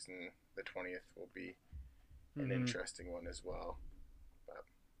days, and the 20th will be an interesting one as well.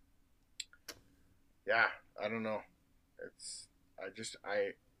 But yeah, I don't know. It's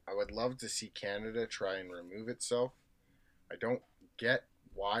I would love to see Canada try and remove itself. I don't get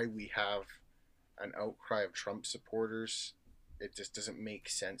why we have an outcry of Trump supporters. It just doesn't make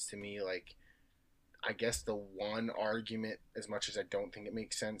sense to me. Like, I guess the one argument, as much as I don't think it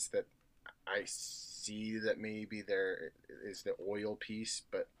makes sense, that I see that maybe there is the oil piece,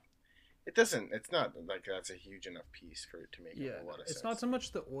 but it doesn't. It's not like that's a huge enough piece for it to make a whole lot of sense. It's not so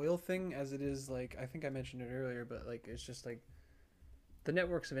much the oil thing as it is like I think I mentioned it earlier, but like it's just like the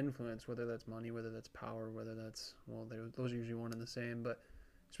networks of influence, whether that's money, whether that's power, whether that's well, those are usually one and the same, but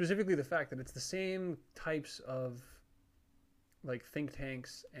specifically the fact that it's the same types of like think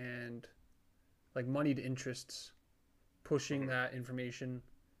tanks and like moneyed interests pushing that information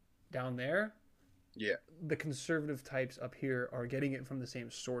down there. Yeah. The conservative types up here are getting it from the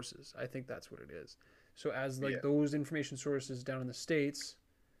same sources. I think that's what it is. So as like those information sources down in the States,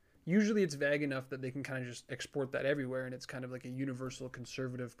 usually it's vague enough that they can kind of just export that everywhere, and it's kind of like a universal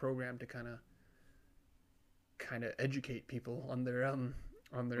conservative program to kind of educate people on their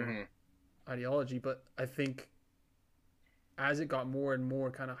ideology. But I think as it got more and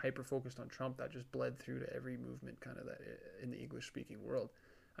more kind of hyper focused on Trump, that just bled through to every movement kind of that in the English speaking world.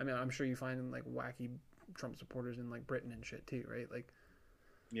 I mean, I'm sure you find like wacky Trump supporters in like Britain and shit too, right? Like,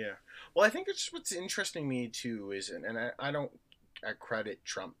 yeah. Well, I think it's what's interesting to me too is, and I don't credit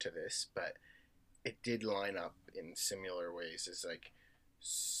Trump to this, but it did line up in similar ways. Is like,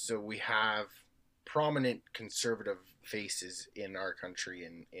 so we have prominent conservative faces in our country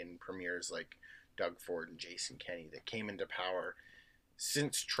in premiers like Doug Ford and Jason Kenney that came into power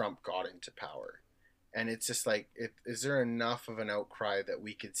since Trump got into power. And it's just like, is there enough of an outcry that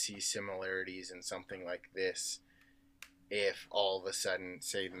we could see similarities in something like this if all of a sudden,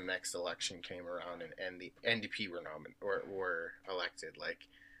 say, the next election came around and the NDP were elected? Like,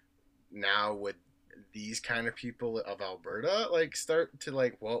 now would these kind of people of Alberta like start to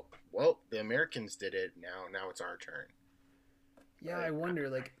like, well, the Americans did it. Now it's our turn. Yeah, I wonder.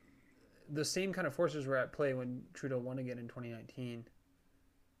 Like, the same kind of forces were at play when Trudeau won again in 2019.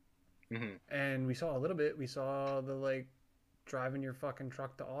 And we saw a little bit. We saw the like driving your fucking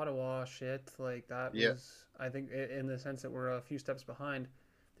truck to Ottawa shit. Like that was, I think, in the sense that we're a few steps behind.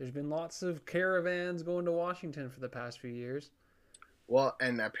 There's been lots of caravans going to Washington for the past few years. Well,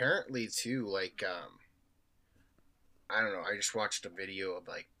 and apparently too, like I don't know. I just watched a video of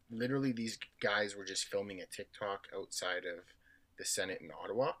like literally these guys were just filming a TikTok outside of the Senate in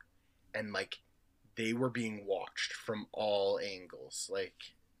Ottawa, and like they were being watched from all angles, like.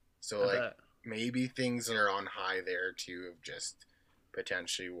 So, like, maybe things are on high there, too, of just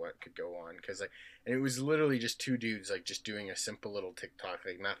potentially what could go on. Because, like, and it was literally just two dudes, like, just doing a simple little TikTok,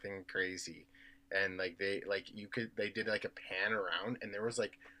 like, nothing crazy. And, like, they did, like, a pan around, and there was,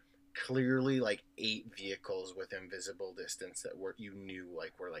 like, clearly, like, 8 vehicles within visible distance that were, you knew,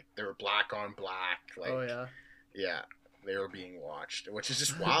 like, they were black on black. Like, oh, yeah. Yeah, they were being watched, which is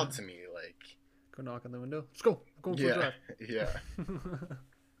just wild to me, like. Go knock on the window. Let's go. We're going for a drive. Yeah.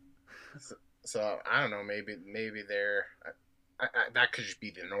 So I don't know. Maybe they're. That could just be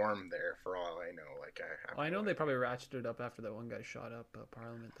the norm there for all I know. Like I have I no know they idea. probably ratcheted it up after that one guy shot up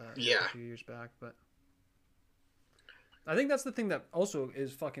Parliament that a Yeah, few years back, but I think that's the thing that also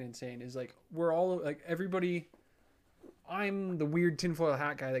is fucking insane. Is like we're all like everybody. I'm the weird tinfoil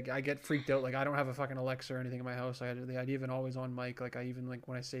hat guy that I get freaked out. Like I don't have a fucking Alexa or anything in my house. I had the idea of an always on mic. Like I even like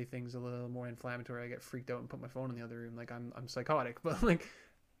when I say things a little more inflammatory, I get freaked out and put my phone in the other room. Like I'm psychotic. But like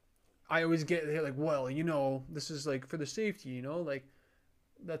I always get like, well, this is like for the safety. Like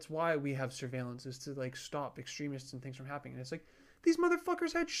that's why we have surveillance is to like stop extremists and things from happening. And it's like these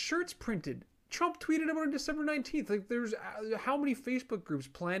motherfuckers had shirts printed. Trump tweeted about it December 19th. Like there's how many Facebook groups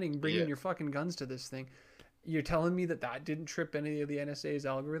planning bringing yeah, your fucking guns to this thing. You're telling me that didn't trip any of the NSA's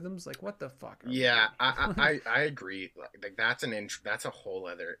algorithms? Like what the fuck are we yeah. doing? I agree. Like that's a whole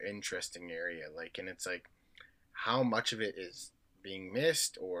other interesting area. Like, and it's like how much of it is being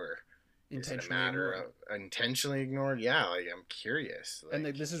missed, or is it a Intentionally matter ignored. of intentionally ignored? Yeah, like I'm curious. And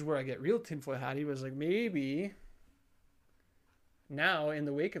like Like, this is where I get real tinfoil hatty was like maybe now in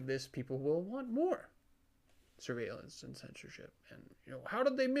the wake of this people will want more surveillance and censorship. And how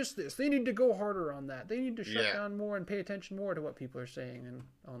did they miss this? They need to go harder on that. They need to shut yeah. down more and pay attention more to what people are saying in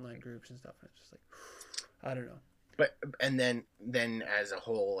online groups and stuff. And it's just like I don't know. But and then as a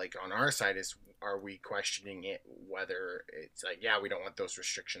whole, like on our side, is are we questioning it whether it's like, yeah, we don't want those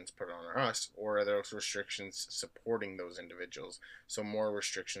restrictions put on us, or are those restrictions supporting those individuals? So more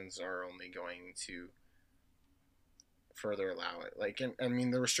restrictions are only going to further allow it. Like, and I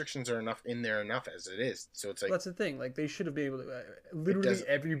mean, the restrictions are enough in there enough as it is. So it's Well, like that's the thing. Like they should have been able to. it Literally doesn't.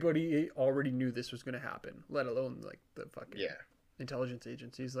 everybody already knew this was going to happen. Let alone like the fucking Yeah, intelligence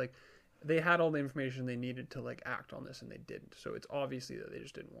agencies. Like they had all the information they needed to like act on this, and they didn't. So it's obviously that they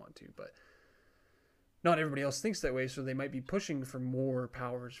just didn't want to. But not everybody else thinks that way. So they might be pushing for more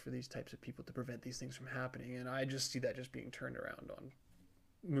powers for these types of people to prevent these things from happening. And I just see that just being turned around on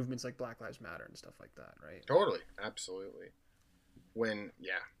movements like Black Lives Matter and stuff like that. Right. totally, absolutely. When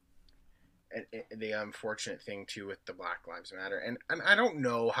yeah, and the unfortunate thing too with the Black Lives Matter, and I don't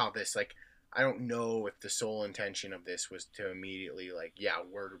know how this like. I don't know if the sole intention of this was to immediately like, yeah,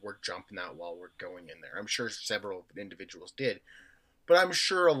 we're jumping that while we're going in there. I'm sure several individuals did, but I'm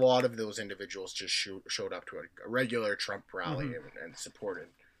sure a lot of those individuals just showed up to a regular Trump rally Mm-hmm. and supported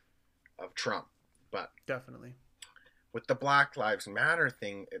of Trump. But Definitely. with the Black Lives Matter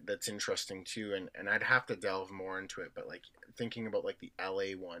thing, that's interesting too, and I'd have to delve more into it. But like thinking about like the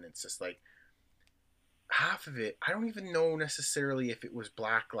LA one, it's just like half of it, I don't even know necessarily if it was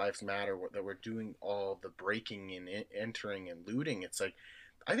Black Lives Matter that were doing all the breaking and entering and looting. It's like,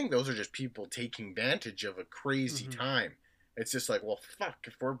 I think those are just people taking advantage of a crazy Mm-hmm. time. It's just like, well, fuck,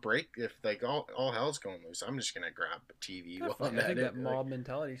 if like all hell's going loose, I'm just gonna grab a TV while I'm Definitely. I at think it. that Like, mob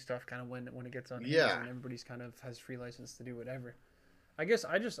mentality stuff kind of when it gets unhinged yeah, and everybody's kind of has free license to do whatever. I guess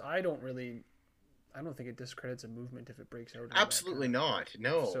I don't think it discredits a movement if it breaks out into that absolutely kind of not.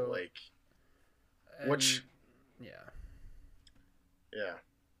 No, so like, and which, yeah. yeah,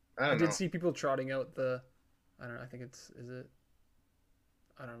 I I don't did know. see people trotting out the I don't know, I think it's is it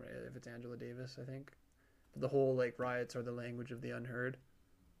I don't know if it's Angela Davis, I think. The whole like riots are the language of the unheard.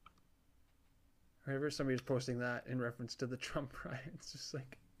 Remember somebody was posting that in reference to the Trump riots, just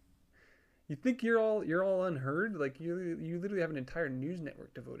like you think you're all unheard? Like you literally have an entire news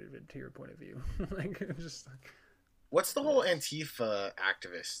network devoted to your point of view. Like it's just like What's the whole Antifa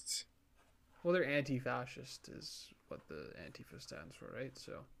activists? well, they're anti-fascist is what the Antifa stands for, right?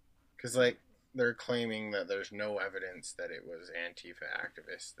 So Because like they're claiming that there's no evidence that it was Antifa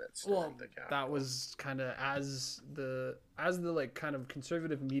activists that well, stormed the Capitol. that was kind of as the like kind of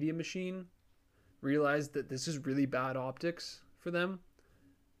conservative media machine realized that this is really bad optics for them.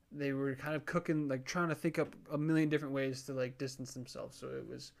 They were kind of cooking, like trying to think up a million different ways to like distance themselves. So it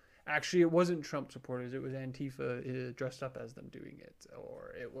wasn't Trump supporters. It was Antifa dressed up as them doing it,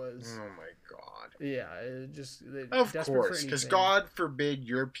 or it was Oh my god! yeah, it just Of desperate for course, because anything. God forbid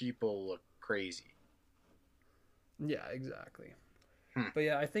your people look crazy. Yeah, exactly. Hmm. But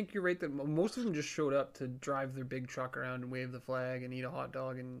yeah, I think you're right that most of them just showed up to drive their big truck around and wave the flag and eat a hot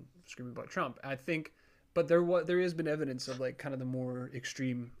dog and scream about Trump. I think, but there has been evidence of like kind of the more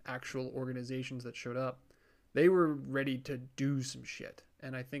extreme actual organizations that showed up. They were ready to do some shit,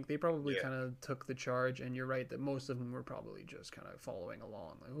 and I think they probably Yeah, kind of took the charge. And you're right that most of them were probably just kind of following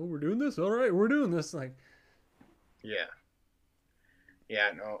along, like, "Oh, we're doing this, all right, we're doing this." Like, yeah,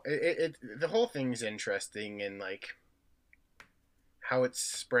 yeah. No, the whole thing's interesting, and like how it's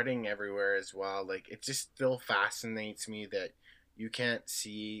spreading everywhere as well. Like it just still fascinates me that you can't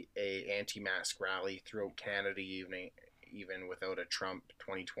see a anti-mask rally throughout Canada even without a Trump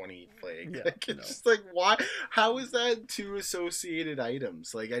 2020 flag. Yeah, Like, it's no. just like, why? How is that two associated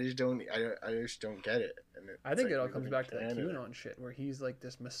items? Like, I just don't get it. And I it's think like it all we live comes in back to that Canada. QAnon shit where he's like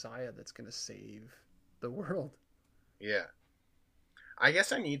this messiah that's gonna save the world. Yeah. I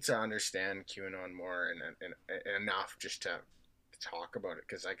guess I need to understand QAnon more and enough just to talk about it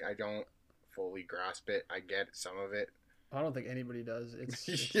because like I don't fully grasp it. I get some of it. I don't think anybody does. It's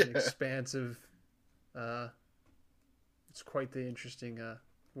an Yeah. expansive, uh, it's quite the interesting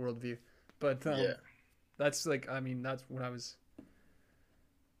worldview. But Yeah. that's like, I mean, that's when that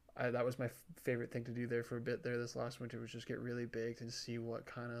was my favorite thing to do there for a bit there this last winter was just get really baked and see what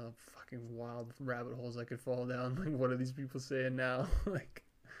kind of fucking wild rabbit holes I could fall down. Like, what are these people saying now? Like,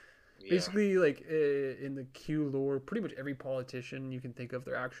 Yeah. basically, like in the Q lore, pretty much every politician you can think of,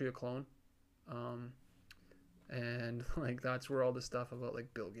 they're actually a clone. Um, and like that's where all the stuff about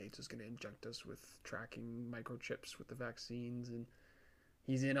like Bill Gates is going to inject us with tracking microchips with the vaccines, and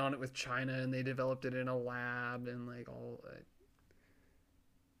he's in on it with China, and they developed it in a lab, and like all.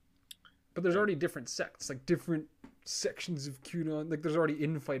 But there's And already different sects, like different sections of QAnon. Like there's already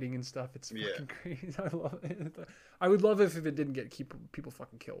infighting and stuff. It's yeah. fucking crazy. I love it. I would love if it didn't get keep people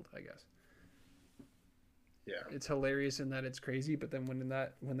fucking killed. I guess. Yeah. It's hilarious in that it's crazy, but then when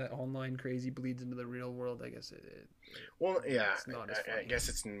that online crazy bleeds into the real world, I guess Well, yeah. it's not as I funny. guess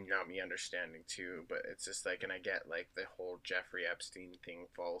it's not me understanding too, but it's just like, and I get like the whole Jeffrey Epstein thing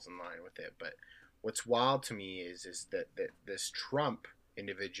falls in line with it. But what's wild to me is that this Trump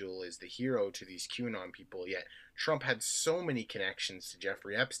individual is the hero to these QAnon people. Yet Trump had so many connections to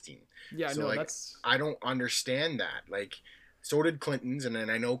Jeffrey Epstein. Yeah, So no, like, that's I don't understand that. Like, so did Clinton's, and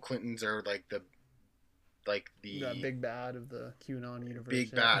then I know Clinton's are like the the big bad of the QAnon universe. big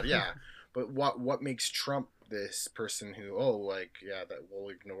Yeah, bad, yeah. But what makes Trump this person who, oh, like, yeah, that will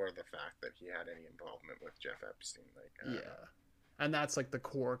ignore the fact that he had any involvement with Jeff Epstein? Like, I don't know. yeah, and that's like the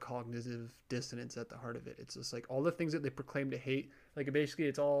core cognitive dissonance at the heart of it. It's just like all the things that they proclaim to hate. Like basically,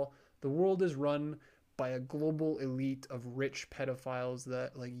 it's all the world is run by a global elite of rich pedophiles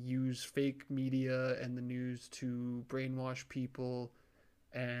that like use fake media and the news to brainwash people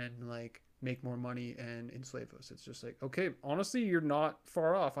and like make more money and enslave us. It's just like, okay, honestly, you're not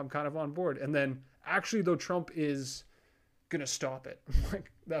far off. I'm kind of on board. And then actually, though, Trump is gonna stop it.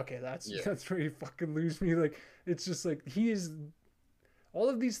 Like, okay, Yeah. that's where you fucking lose me. Like, it's just like he is all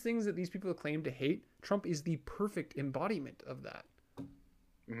of these things that these people claim to hate. Trump is the perfect embodiment of that.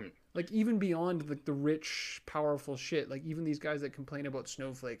 Mm-hmm. Like even beyond like the rich, powerful shit. Like even these guys that complain about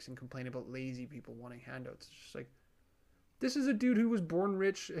snowflakes and complain about lazy people wanting handouts. It's just like this is a dude who was born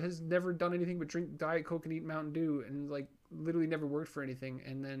rich, has never done anything but drink Diet Coke and eat Mountain Dew, and like literally never worked for anything,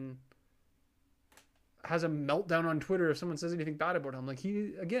 and then has a meltdown on Twitter if someone says anything bad about him. Like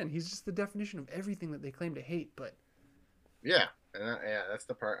he's just the definition of everything that they claim to hate. But Yeah. And yeah, that's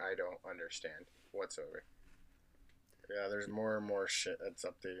the part I don't understand whatsoever. Yeah, there's more and more shit that's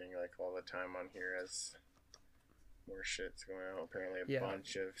updating like all the time on here as more shit's going on. Apparently, a yeah,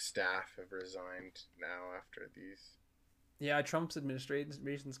 bunch of staff have resigned now after these. yeah, Trump's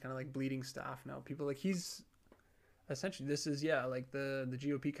administration's kind of like bleeding staff now. People like he's essentially this is like the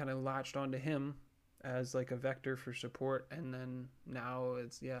GOP kind of latched onto him as like a vector for support, and then now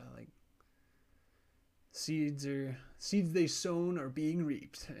it's like seeds they sown are being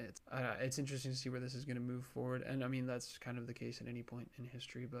reaped. It's interesting to see where this is going to move forward, and I mean that's kind of the case at any point in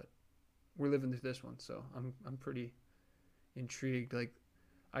history, but we're living through this one, so I'm pretty intrigued. Like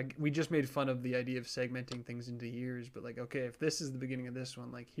we just made fun of the idea of segmenting things into years, but like okay, if this is the beginning of this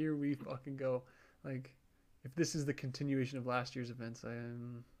one, like here we fucking go. Like if this is the continuation of last year's events, I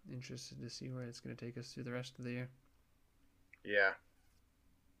am interested to see where it's going to take us through the rest of the year. Yeah.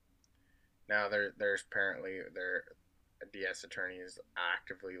 Now there's apparently their DS attorney is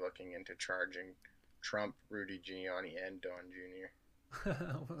actively looking into charging Trump, Rudy Giuliani, and Don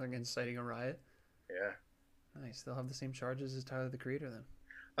Jr. Like inciting a riot. Yeah. Nice. They'll have the same charges as Tyler the Creator then.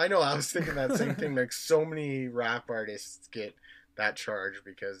 I know. I was thinking that same thing. Like so many rap artists get that charge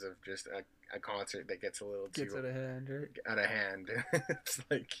because of just a concert that gets a little Gets too out of hand, right? out of hand. It's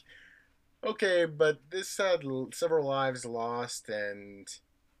like, okay, but this had several lives lost and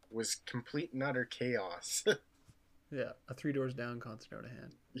was complete and utter chaos. Yeah, a Three Doors Down concert out of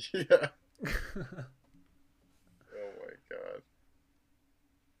hand. Yeah. Oh my god.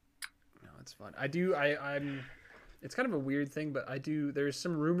 No, it's fun. I'm. It's kind of a weird thing, but there's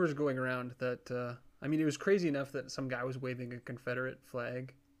some rumors going around that. I mean, it was crazy enough that some guy was waving a Confederate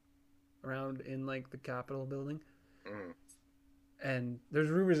flag around in like the Capitol building. Mm. And there's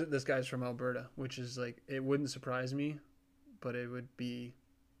rumors that this guy's from Alberta, which is like it wouldn't surprise me, but it would be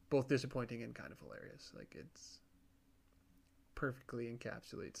both disappointing and kind of hilarious. Like perfectly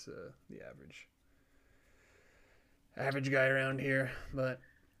encapsulates the average guy around here. But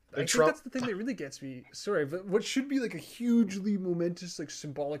I think that's the thing that really gets me. Sorry, but what should be like a hugely momentous, like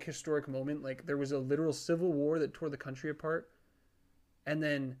symbolic, historic moment, like there was a literal civil war that tore the country apart, and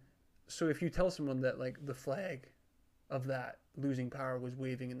then, so if you tell someone that like the flag of that losing power was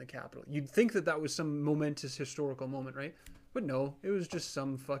waving in the Capitol, you'd think that that was some momentous historical moment, right? But no, it was just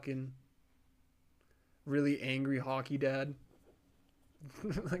some fucking really angry hockey dad.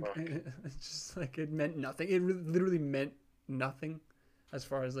 Like it's just like it meant nothing. It literally meant nothing as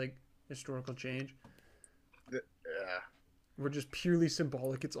far as like historical change. Yeah. We're just purely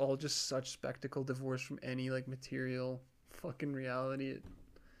symbolic. It's all just such spectacle divorced from any like material fucking reality.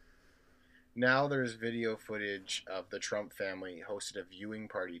 Now there's video footage of the Trump family hosted a viewing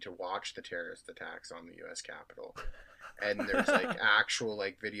party to watch the terrorist attacks on the U.S. Capitol. And there's like actual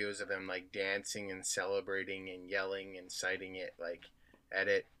like videos of them like dancing and celebrating and yelling and citing it like at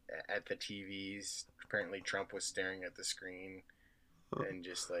the TVs. Apparently Trump was staring at the screen, and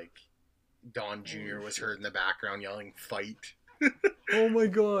just like Don Jr. was heard in the background yelling "fight." Oh my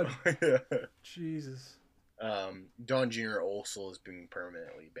god. Yeah. Jesus. Don Jr. also has been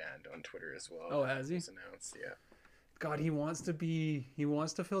permanently banned on Twitter as well. Oh, has he? It was announced, yeah. God, he wants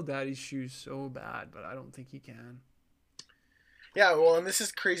to fill daddy's shoes so bad, but I don't think he can. Yeah, well, and this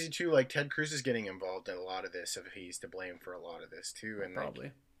is crazy too. Like Ted Cruz is getting involved in a lot of this. If he's to blame for a lot of this too, and probably,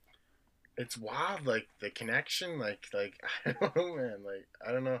 like, it's wild. Like the connection. Like I don't know, man. Like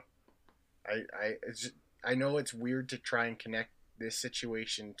I don't know. I know it's weird to try and connect this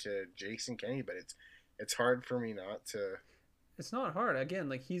situation to Jason Kenney, but it's hard for me not to. It's not hard. Again,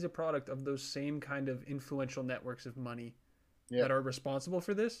 like he's a product of those same kind of influential networks of money that are responsible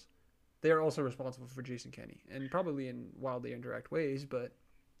for this. They are also responsible for Jason Kenney, and probably in wildly indirect ways, but...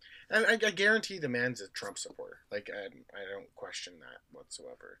 And I guarantee the man's a Trump supporter. Like, I don't question that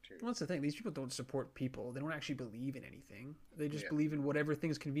whatsoever, too. Well, that's the thing. These people don't support people. They don't actually believe in anything. They just believe in whatever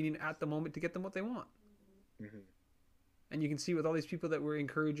thing's convenient at the moment to get them what they want. Mm-hmm. And you can see with all these people that were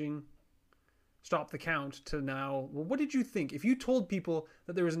encouraging stop the count to now... Well, what did you think? If you told people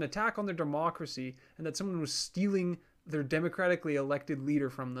that there was an attack on their democracy and that someone was stealing their democratically elected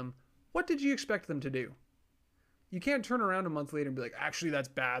leader from them, what did you expect them to do? You can't turn around a month later and be like, actually, that's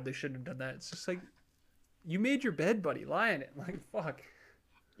bad. They shouldn't have done that. It's just like, you made your bed, buddy. Lie in it. Like, fuck.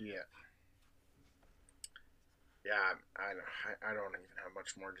 Yeah. Yeah, I don't even have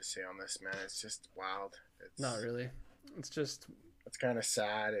much more to say on this, man. It's just wild. It's not really. It's just... It's kind of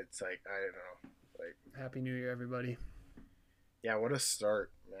sad. It's like, I don't know. Like, Happy New Year, everybody. Yeah, what a start,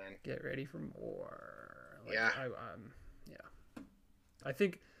 man. Get ready for more. Like, yeah. I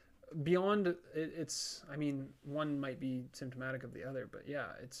think... Beyond it's, I mean, one might be symptomatic of the other, but yeah,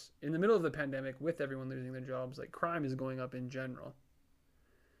 it's in the middle of the pandemic with everyone losing their jobs, like crime is going up in general.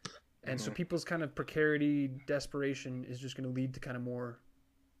 And so people's kind of precarity, desperation is just going to lead to kind of more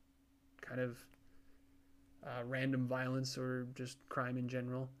kind of random violence or just crime in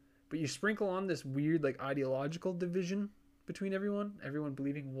general. But you sprinkle on this weird like ideological division between everyone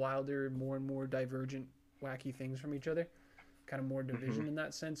believing wilder, more and more divergent, wacky things from each other. Kind of more division in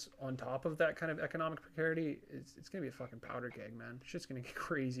that sense on top of that kind of economic precarity. It's gonna be a fucking powder keg, man. Shit's gonna get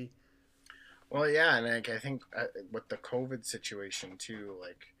crazy. Well, yeah, and like I think with the COVID situation too,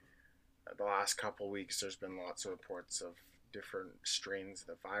 like the last couple of weeks, there's been lots of reports of different strains of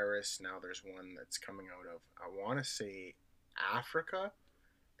the virus. Now there's one that's coming out of, I want to say, Africa,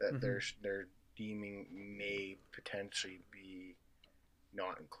 that they're deeming may potentially be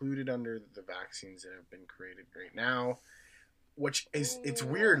not included under the vaccines that have been created right now. Which is, it's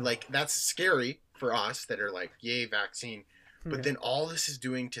weird, like that's scary for us that are like, yay, vaccine. But then all this is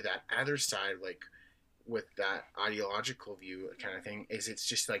doing to that other side, like with that ideological view kind of thing, is it's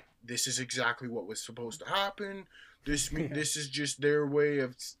just like, this is exactly what was supposed to happen. This is just their way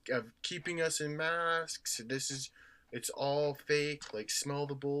of keeping us in masks. It's all fake. Like, smell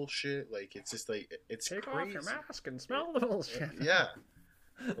the bullshit. Like, it's just like, it's Take crazy. off your mask and smell the bullshit. Yeah.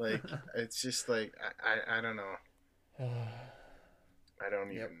 Like, it's just like, I don't know. I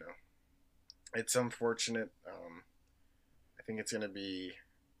don't even know. It's unfortunate. I think it's going to be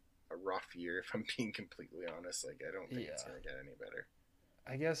a rough year, if I'm being completely honest. Like, I don't think it's going to get any better.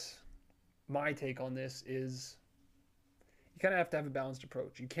 I guess my take on this is you kind of have to have a balanced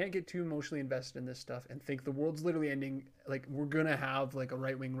approach. You can't get too emotionally invested in this stuff and think the world's literally ending. Like, we're going to have, like, a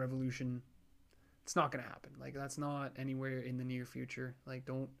right-wing revolution. It's not going to happen. Like, that's not anywhere in the near future. Like,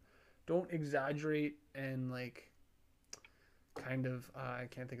 don't exaggerate and, like, kind of I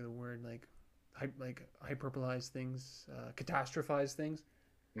can't think of the word, like hyperbolize things, catastrophize things.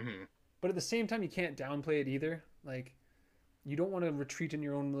 But at the same time, you can't downplay it either. Like, you don't want to retreat in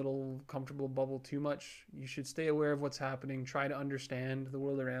your own little comfortable bubble too much. You should stay aware of what's happening, try to understand the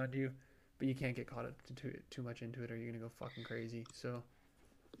world around you, but you can't get caught up too much into it or you're going to go fucking crazy. So,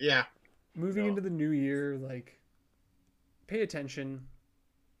 Yeah. moving into the new year, like, pay attention,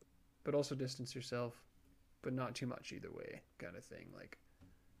 but also distance yourself, but not too much either way, kind of thing. Like,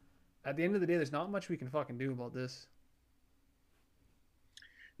 at the end of the day, there's not much we can fucking do about this.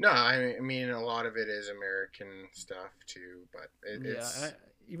 No, I mean, a lot of it is American stuff too, but it's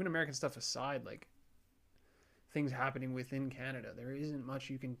even American stuff aside, like, things happening within Canada, there isn't much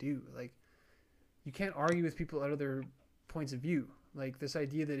you can do. Like, you can't argue with people out of their points of view. Like, this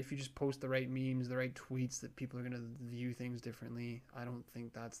idea that if you just post the right memes, the right tweets, that people are going to view things differently, I don't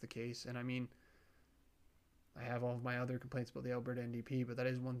think that's the case. And I mean, I have all of my other complaints about the Alberta NDP, but that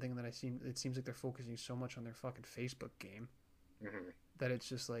is one thing that it seems like they're focusing so much on their fucking Facebook game that it's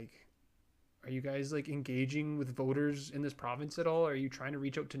just like, are you guys like engaging with voters in this province at all? Are you trying to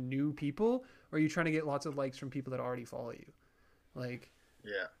reach out to new people, or are you trying to get lots of likes from people that already follow you? Like,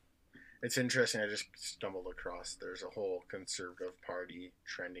 yeah, it's interesting. I just stumbled across there's a whole Conservative Party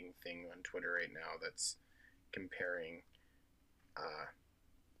trending thing on Twitter right now that's comparing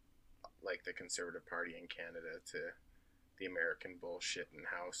like the Conservative Party in Canada to the American bullshit, and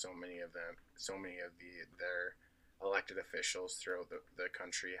how so many of their elected officials throughout the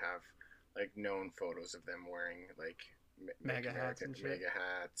country have like known photos of them wearing like MAGA hats and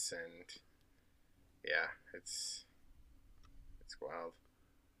yeah, it's wild.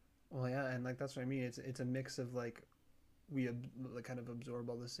 well, yeah, and like that's what I mean. It's a mix of like we like, kind of absorb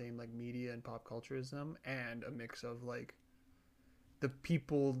all the same like media and pop culture as them, and a mix of like the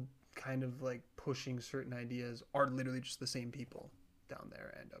people kind of like pushing certain ideas are literally just the same people down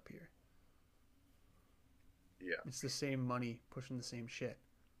there and up here. Yeah, it's the same money pushing the same shit.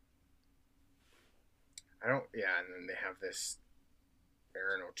 And then they have this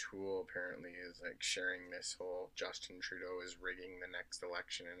Aaron O'Toole apparently is like sharing this whole Justin Trudeau is rigging the next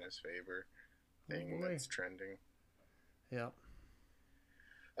election in his favor thing that's trending. Yeah.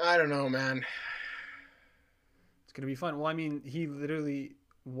 I don't know, man. It's going to be fun. Well, I mean, he literally,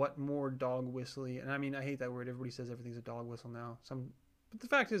 what more dog whistly, and I mean, I hate that word. Everybody says everything's a dog whistle now. But the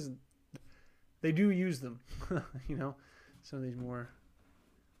fact is, they do use them. You know, some of these more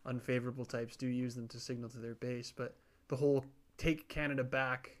unfavorable types do use them to signal to their base, but the whole take Canada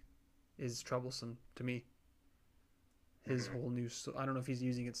back is troublesome to me. His whole new, I don't know if he's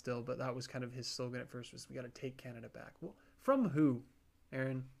using it still, but that was kind of his slogan at first, was we got to take Canada back. Well, from who,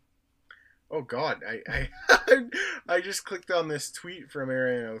 Aaron? Oh God, I just clicked on this tweet from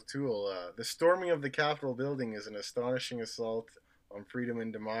Aaron O'Toole. The storming of the Capitol building is an astonishing assault on freedom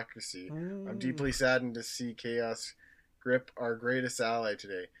and democracy. I'm deeply saddened to see chaos grip our greatest ally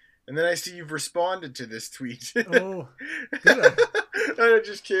today. And then I see you've responded to this tweet. Oh, did I? And it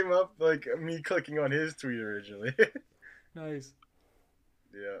just came up like me clicking on his tweet originally. Nice.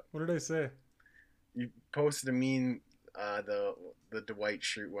 Yeah. What did I say? You posted a meme, the Dwight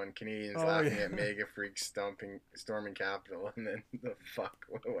Schrute one, Canadians laughing at mega freaks storming Capitol, and then the fuck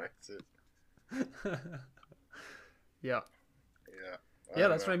what's it? Yeah. Yeah. Yeah,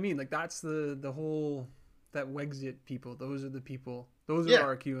 that's what I mean. Like that's the whole that Wexit people. Those are the people. Those are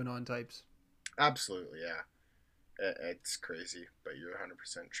our QAnon types. Absolutely, yeah. It's crazy, but you're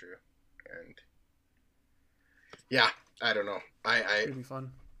 100% true. And yeah, I don't know. It'd be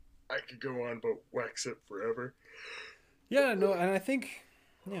fun. I could go on about Wexit forever. Yeah, no, and I think,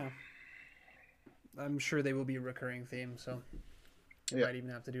 yeah, I'm sure they will be a recurring theme. So we might even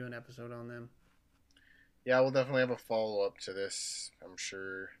have to do an episode on them. Yeah, we'll definitely have a follow up to this. I'm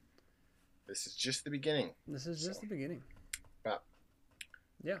sure this is just the beginning. This is just the beginning. But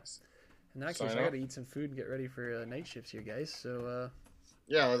yeah. In that case, I got to eat some food and get ready for night shifts here, guys. So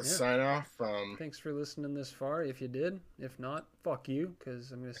let's sign off. Thanks for listening this far. If you did, if not, fuck you,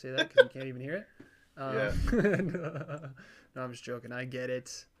 because I'm gonna say that because you can't even hear it. No, I'm just joking. I get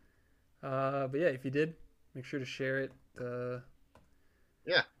it. But yeah, if you did, make sure to share it.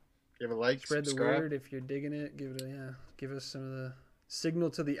 Give a like, spread subscribe. the word if you're digging it. Give us some of the signal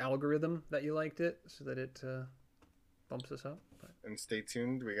to the algorithm that you liked it, so that it bumps us up. And stay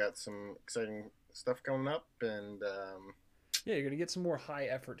tuned. We got some exciting stuff coming up, and yeah, you're gonna get some more high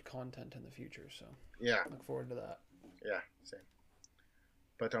effort content in the future. So yeah, look forward to that. Yeah, same.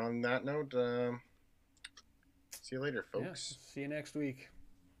 But on that note, see you later, folks. Yeah, see you next week.